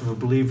the life of a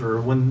believer.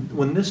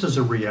 When this is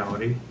a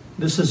reality,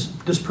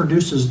 this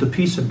produces the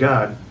peace of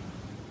God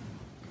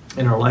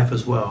in our life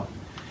as well.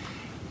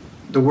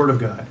 The Word of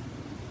God.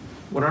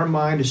 When our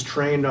mind is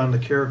trained on the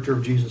character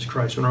of Jesus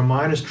Christ, when our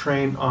mind is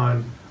trained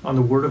on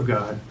the Word of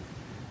God,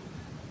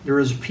 there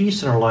is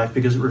peace in our life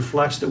because it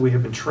reflects that we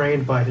have been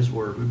trained by His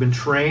Word. We've been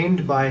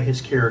trained by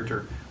His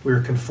character. We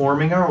are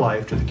conforming our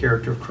life to the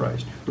character of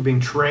Christ. We're being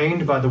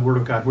trained by the Word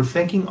of God. We're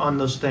thinking on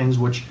those things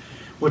which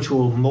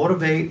will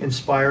motivate,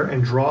 inspire,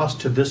 and draw us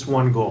to this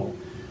one goal: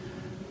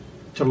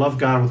 to love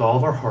God with all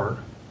of our heart,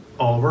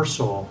 all of our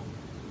soul,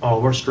 all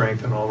of our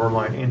strength, and all of our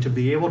mind, and to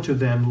be able to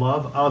then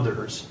love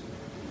others,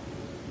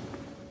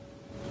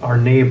 our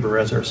neighbor,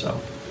 as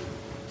ourselves.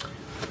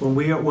 When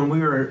we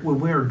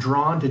are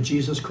drawn to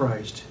Jesus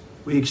Christ,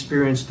 we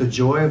experience the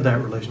joy of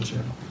that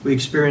relationship. We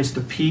experience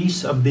the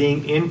peace of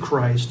being in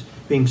Christ,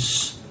 being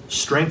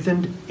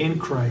strengthened in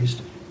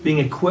Christ, being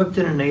equipped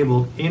and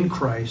enabled in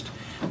Christ.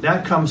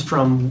 That comes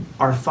from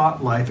our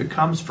thought life. It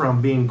comes from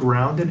being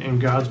grounded in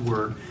God's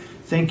Word,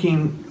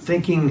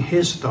 thinking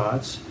His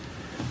thoughts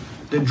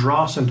that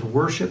draw us into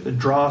worship, that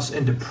draw us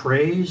into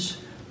praise,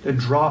 that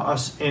draw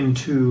us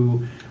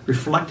into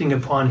reflecting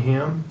upon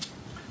Him.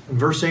 And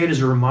verse 8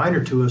 is a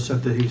reminder to us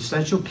of the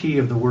essential key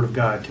of the Word of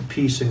God to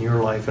peace in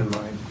your life and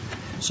mine.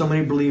 So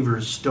many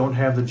believers don't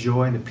have the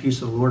joy and the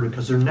peace of the Lord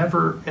because they're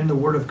never in the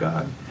Word of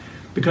God.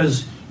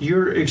 Because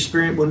your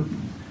experience,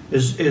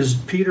 as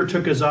Peter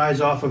took his eyes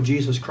off of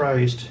Jesus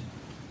Christ,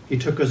 he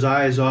took his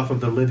eyes off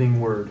of the living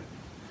Word.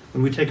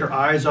 When we take our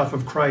eyes off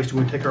of Christ,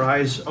 when we take our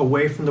eyes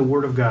away from the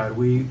Word of God,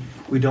 we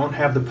don't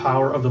have the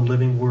power of the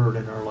living Word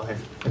in our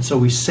life. And so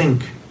we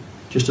sink,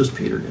 just as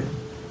Peter did.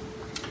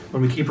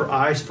 When we keep our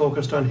eyes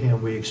focused on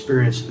Him, we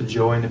experience the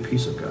joy and the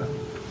peace of God.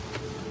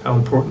 How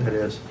important that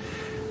is.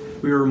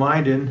 We are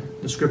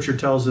reminded, the Scripture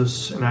tells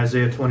us in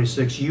Isaiah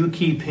 26, you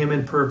keep him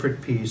in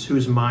perfect peace,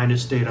 whose mind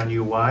is stayed on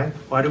you. Why?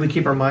 Why do we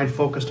keep our mind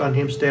focused on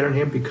Him, stayed on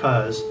Him?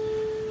 Because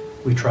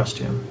we trust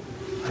Him.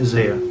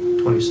 Isaiah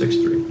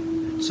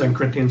 26:3. 2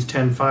 Corinthians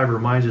 10:5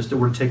 reminds us that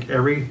we're to take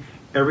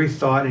every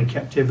thought in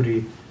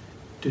captivity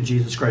to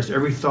Jesus Christ.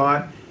 Every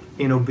thought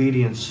in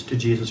obedience to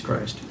Jesus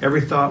Christ.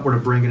 Every thought, we're to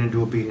bring it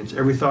into obedience.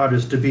 Every thought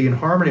is to be in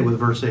harmony with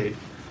verse 8.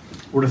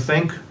 We're to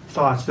think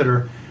thoughts that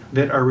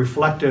are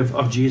reflective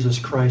of Jesus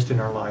Christ in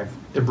our life,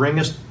 that bring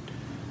us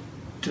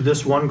to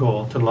this one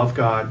goal: to love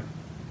God,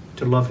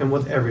 to love Him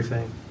with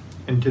everything,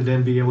 and to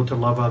then be able to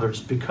love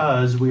others.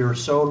 Because we are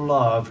so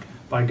loved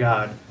by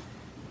God,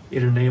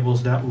 it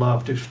enables that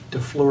love to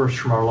flourish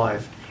from our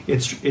life.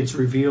 It's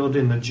revealed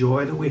in the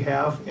joy that we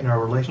have in our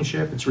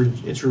relationship.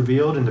 It's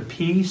revealed in the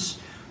peace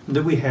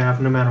that we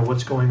have no matter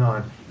what's going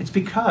on. It's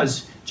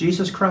because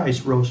Jesus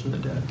Christ rose from the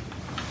dead.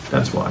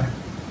 That's why.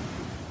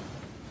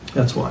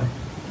 That's why.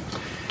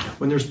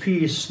 When there's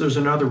peace, there's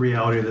another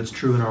reality that's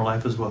true in our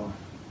life as well.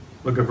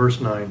 Look at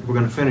verse 9. We're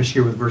going to finish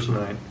here with verse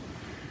 9.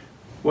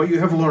 What you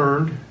have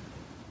learned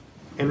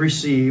and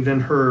received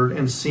and heard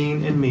and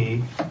seen in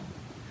me.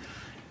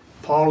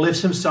 Paul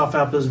lifts himself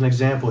up as an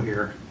example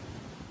here.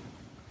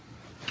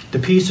 The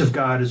peace of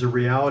God is a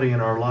reality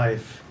in our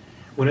life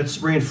when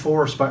it's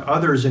reinforced by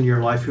others in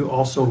your life who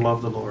also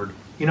love the Lord.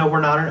 You know,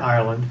 we're not an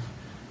island.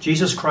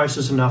 Jesus Christ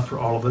is enough for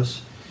all of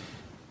us.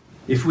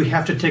 If we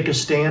have to take a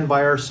stand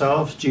by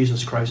ourselves,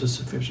 Jesus Christ is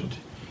sufficient.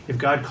 If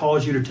God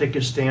calls you to take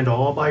a stand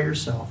all by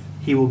yourself,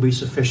 He will be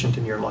sufficient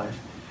in your life.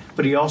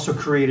 But He also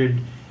created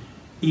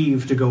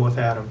Eve to go with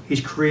Adam.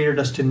 He's created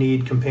us to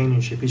need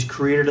companionship. He's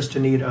created us to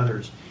need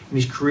others. And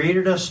He's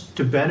created us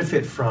to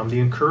benefit from the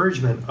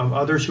encouragement of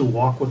others who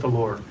walk with the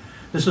Lord.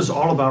 This is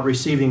all about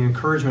receiving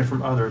encouragement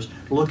from others,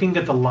 looking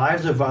at the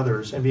lives of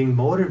others and being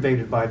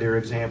motivated by their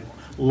example,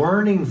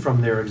 learning from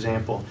their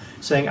example,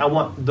 saying, I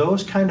want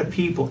those kind of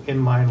people in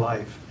my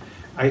life.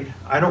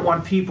 I don't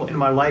want people in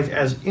my life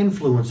as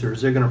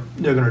influencers. They're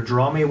going to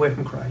draw me away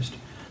from Christ.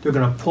 They're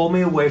going to pull me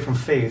away from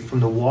faith,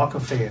 from the walk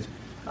of faith.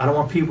 I don't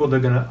want people that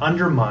are going to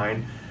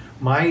undermine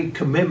my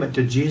commitment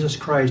to Jesus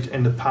Christ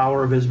and the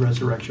power of His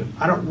resurrection.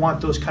 I don't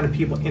want those kind of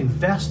people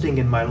investing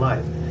in my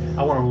life.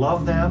 I want to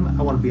love them.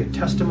 I want to be a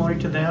testimony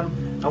to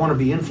them. I want to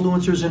be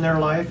influencers in their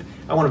life.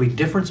 I want to be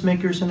difference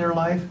makers in their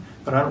life.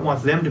 But I don't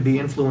want them to be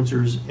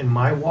influencers in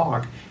my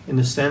walk in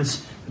the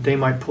sense that they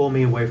might pull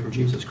me away from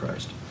Jesus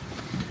Christ.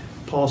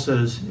 Paul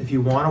says, if you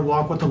want to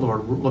walk with the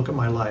Lord, look at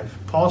my life.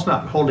 Paul's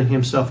not holding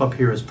himself up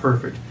here as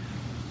perfect.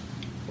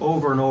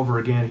 Over and over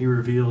again, he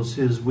reveals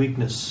his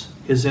weakness,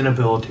 his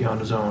inability on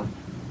his own,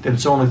 that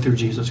it's only through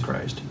Jesus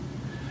Christ.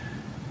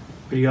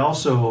 But he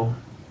also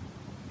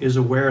is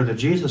aware that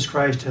Jesus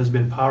Christ has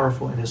been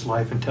powerful in his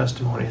life and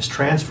testimony, has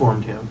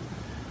transformed him.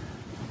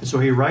 And so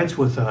he writes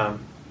with a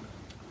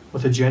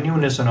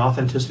genuineness and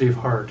authenticity of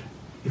heart.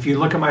 If you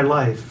look at my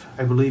life,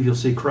 I believe you'll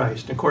see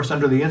Christ. And of course,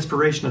 under the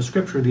inspiration of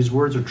Scripture, these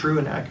words are true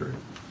and accurate.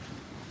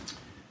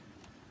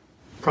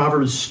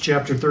 Proverbs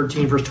chapter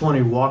 13, verse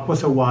 20, walk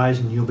with the wise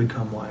and you'll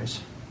become wise.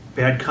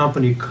 Bad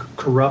company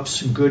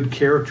corrupts good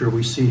character.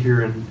 We see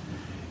here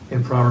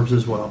in Proverbs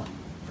as well.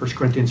 1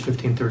 Corinthians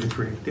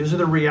 15:33. These are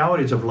the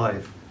realities of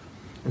life.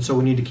 And so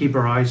we need to keep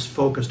our eyes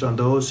focused on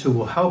those who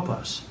will help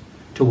us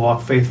to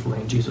walk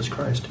faithfully in Jesus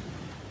Christ.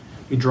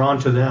 Be drawn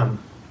to them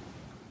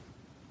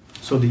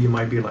so that you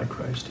might be like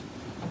Christ.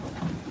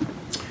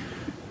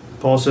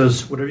 Paul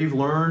says, whatever you've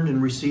learned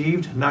and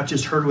received, not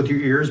just heard with your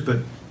ears,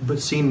 but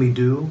seen me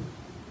do.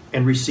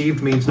 And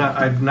received means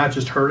I've not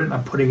just heard it,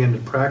 I'm putting it into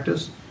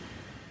practice.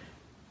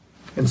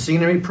 And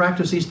seen me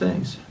practice these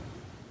things.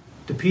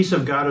 The peace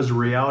of God is a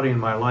reality in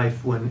my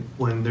life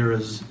when there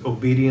is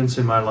obedience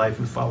in my life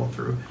and follow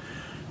through.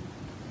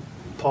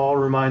 Paul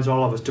reminds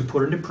all of us to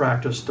put into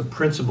practice the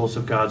principles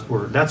of God's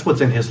Word. That's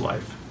what's in his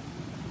life.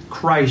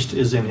 Christ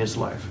is in his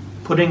life.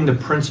 Putting the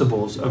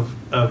principles of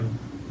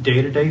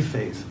day-to-day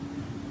faith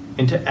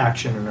into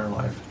action in our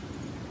life.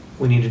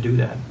 We need to do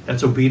that.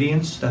 That's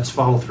obedience. That's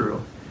follow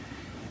through.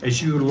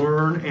 As you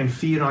learn and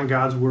feed on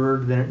God's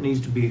Word, then it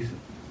needs to be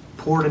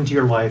poured into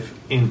your life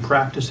in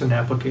practice and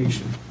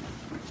application.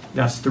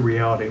 That's the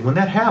reality. When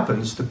that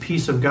happens, the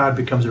peace of God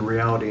becomes a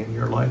reality in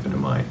your life and in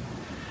mine.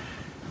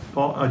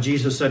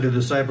 Jesus said to the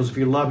disciples, if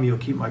you love me, you'll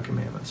keep my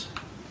commandments.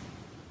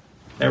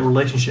 That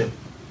relationship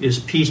is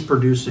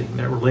peace-producing.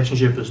 That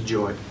relationship is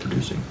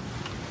joy-producing.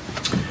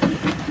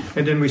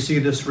 And then we see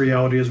this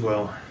reality as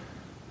well.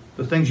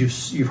 The things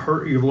you've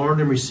heard, you've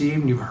learned and received,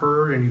 and you've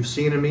heard and you've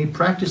seen in me,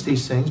 practice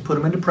these things, put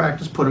them into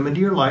practice, put them into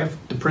your life,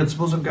 the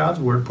principles of God's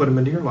Word, put them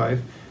into your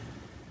life.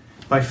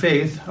 By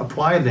faith,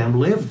 apply them,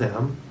 live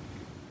them,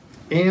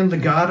 and the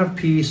God of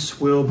peace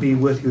will be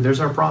with you. There's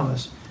our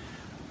promise.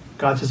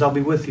 God says, I'll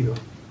be with you.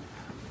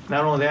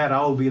 Not only that,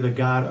 I will be the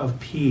God of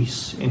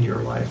peace in your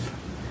life.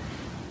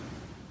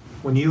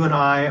 When you and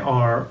I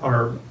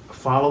are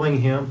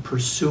following Him,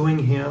 pursuing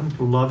Him,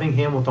 loving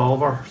Him with all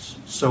of our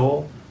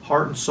soul,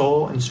 heart and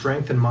soul and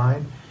strength and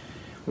mind,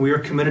 we are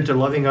committed to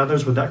loving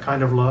others with that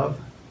kind of love.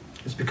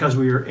 It's because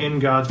we are in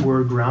God's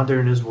Word, grounded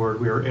in His Word.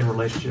 We are in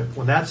relationship.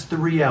 When that's the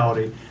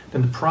reality,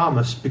 then the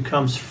promise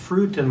becomes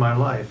fruit in my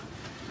life.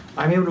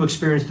 I'm able to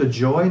experience the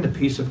joy and the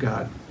peace of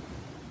God.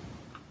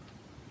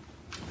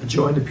 The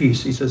joy and the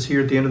peace. He says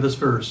here at the end of this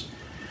verse,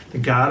 the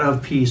God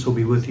of peace will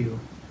be with you.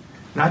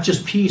 Not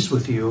just peace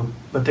with you,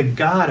 but the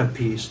God of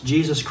peace,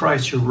 Jesus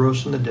Christ, who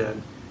rose from the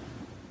dead,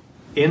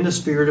 in the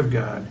Spirit of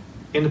God,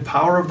 in the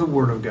power of the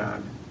Word of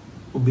God,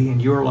 will be in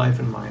your life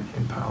and mine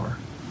in power.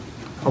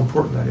 How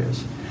important that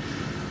is.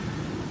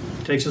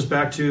 It takes us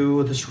back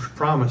to this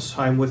promise,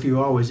 I am with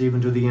you always, even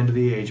to the end of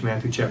the age,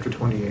 Matthew chapter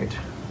 28.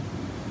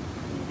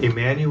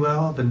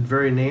 Immanuel, the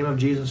very name of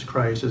Jesus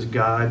Christ, is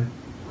God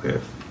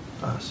with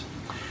us.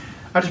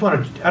 I just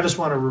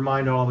want to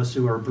remind all of us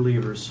who are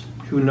believers,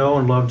 who know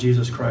and love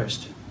Jesus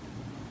Christ.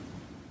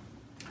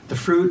 The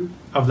fruit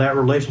of that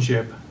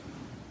relationship,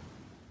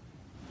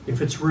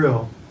 if it's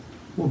real,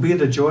 will be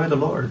the joy of the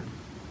Lord.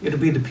 It'll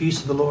be the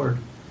peace of the Lord.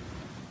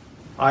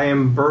 I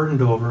am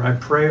burdened over, I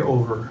pray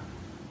over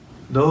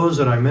those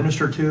that I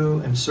minister to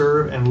and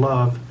serve and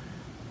love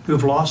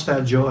who've lost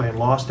that joy and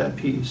lost that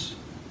peace.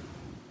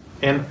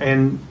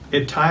 And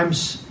at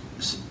times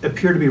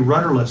appear to be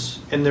rudderless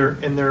in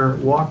their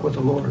walk with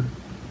the Lord.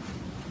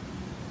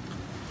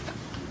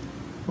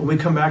 When we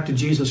come back to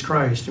Jesus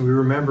Christ and we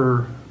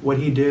remember what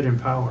He did in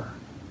power,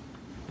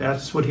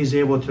 that's what He's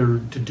able to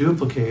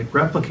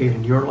replicate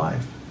in your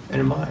life and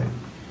in mine.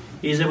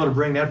 He's able to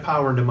bring that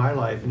power into my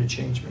life and to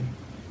change me.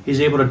 He's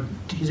able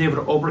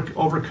to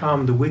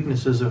overcome the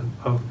weaknesses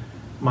of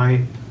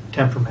my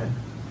temperament.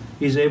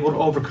 He's able to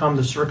overcome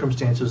the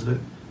circumstances that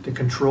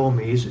control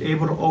me. He's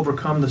able to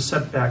overcome the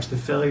setbacks, the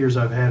failures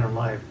I've had in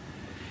life.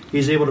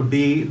 He's able to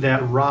be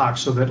that rock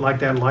so that, like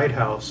that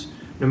lighthouse,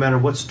 no matter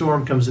what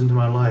storm comes into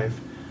my life,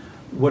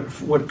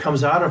 what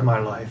comes out of my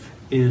life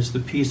is the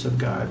peace of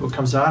God. What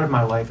comes out of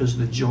my life is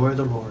the joy of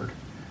the Lord.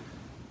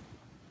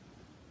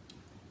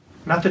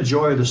 Not the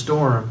joy of the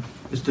storm,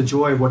 it's the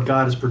joy of what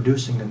God is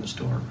producing in the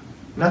storm.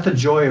 Not the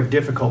joy of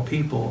difficult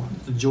people,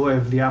 it's the joy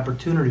of the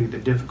opportunity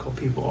that difficult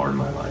people are in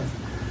my life.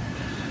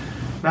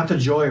 Not the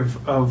joy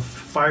of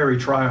fiery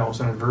trials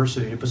and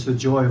adversity, but it's the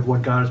joy of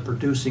what God is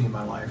producing in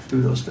my life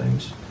through those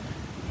things.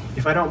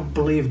 If I don't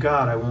believe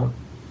God,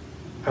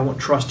 I won't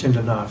trust Him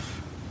enough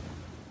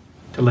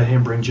to let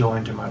Him bring joy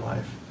into my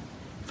life.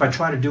 If I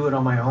try to do it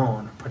on my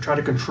own, if I try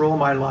to control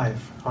my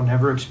life, I'll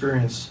never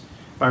experience,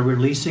 by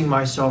releasing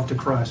myself to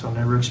Christ, I'll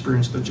never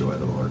experience the joy of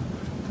the Lord,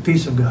 the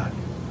peace of God.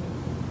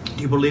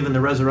 Do you believe in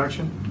the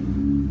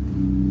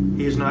resurrection?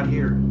 He is not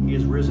here. He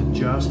is risen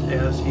just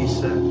as He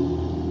said.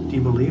 Do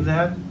you believe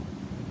that?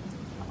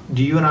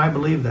 Do you and I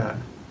believe that?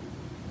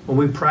 When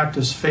we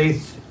practice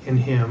faith in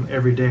Him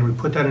every day, we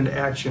put that into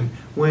action,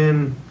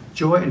 when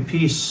joy and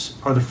peace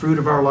are the fruit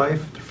of our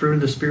life, the fruit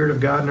of the Spirit of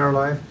God in our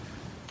life,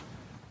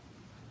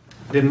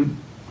 then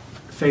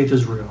faith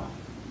is real.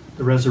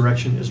 The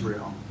resurrection is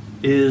real.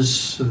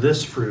 Is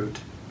this fruit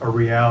a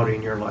reality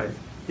in your life?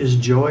 Is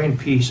joy and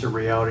peace a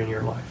reality in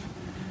your life?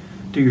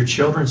 Do your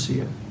children see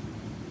it?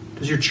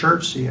 Does your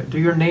church see it? Do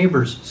your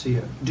neighbors see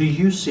it? Do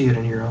you see it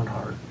in your own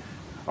heart?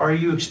 Are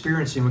you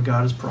experiencing what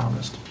God has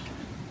promised?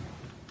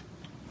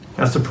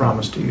 That's the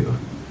promise to you.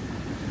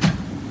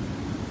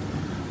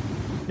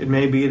 It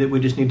may be that we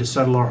just need to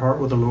settle our heart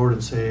with the Lord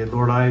and say,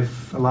 Lord,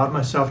 I've allowed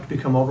myself to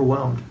become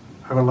overwhelmed.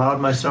 I've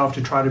allowed myself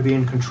to try to be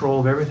in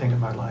control of everything in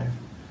my life.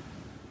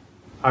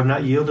 I've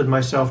not yielded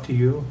myself to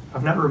you.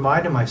 I've not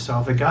reminded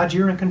myself that, God,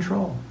 you're in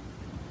control.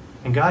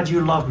 And God,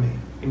 you love me,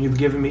 and you've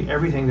given me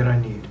everything that I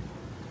need.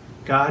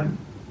 God,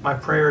 my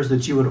prayer is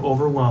that you would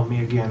overwhelm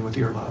me again with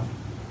your love.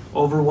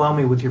 Overwhelm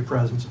me with your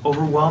presence.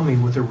 Overwhelm me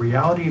with the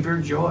reality of your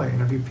joy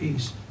and of your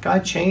peace.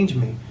 God, change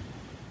me.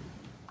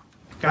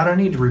 God, I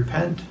need to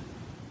repent.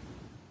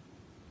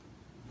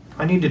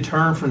 I need to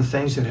turn from the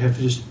things that have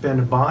just been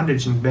a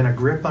bondage and been a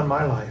grip on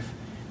my life.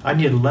 I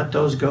need to let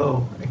those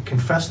go and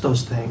confess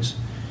those things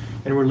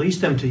and release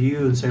them to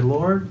you and say,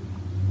 Lord,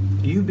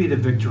 you be the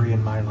victory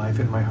in my life,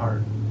 in my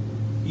heart.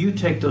 You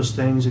take those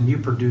things and you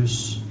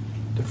produce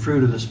the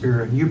fruit of the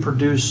Spirit. You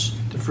produce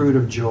the fruit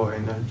of joy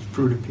and the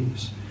fruit of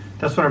peace.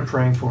 That's what I'm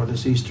praying for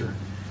this Easter.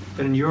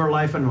 That in your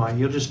life and mine,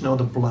 you'll just know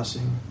the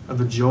blessing of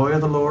the joy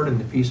of the Lord and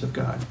the peace of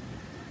God.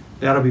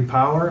 That'll be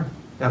power.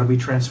 That'll be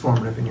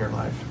transformative in your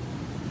life.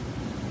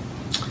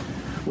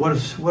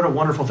 What a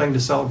wonderful thing to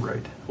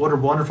celebrate. What a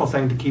wonderful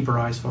thing to keep our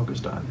eyes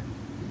focused on.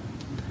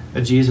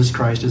 That Jesus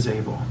Christ is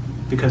able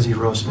because he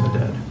rose from the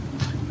dead.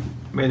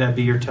 May that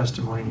be your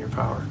testimony and your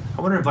power.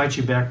 I want to invite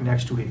you back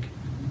next week.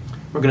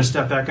 We're going to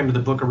step back into the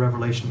book of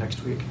Revelation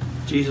next week.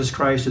 Jesus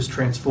Christ is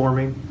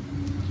transforming.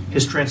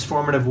 His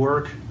transformative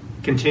work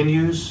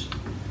continues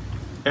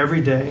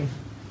every day.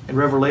 In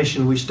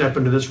Revelation, we step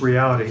into this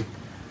reality,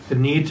 the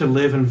need to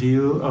live in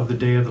view of the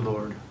day of the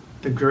Lord,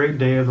 the great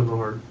day of the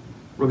Lord.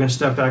 We're going to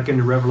step back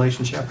into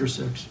Revelation chapter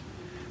 6.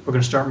 We're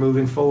going to start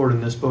moving forward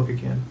in this book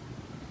again.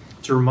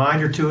 It's a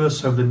reminder to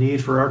us of the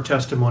need for our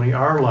testimony,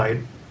 our light,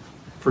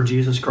 for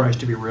Jesus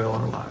Christ to be real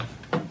and alive.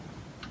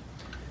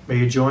 May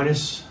you join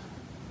us.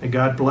 May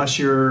God bless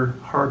your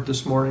heart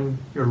this morning,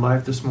 your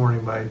life this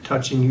morning, by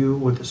touching you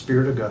with the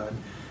Spirit of God,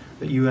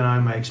 that you and I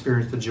may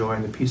experience the joy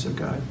and the peace of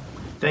God.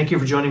 Thank you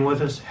for joining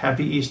with us.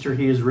 Happy Easter.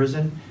 He is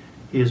risen.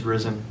 He is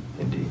risen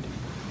indeed.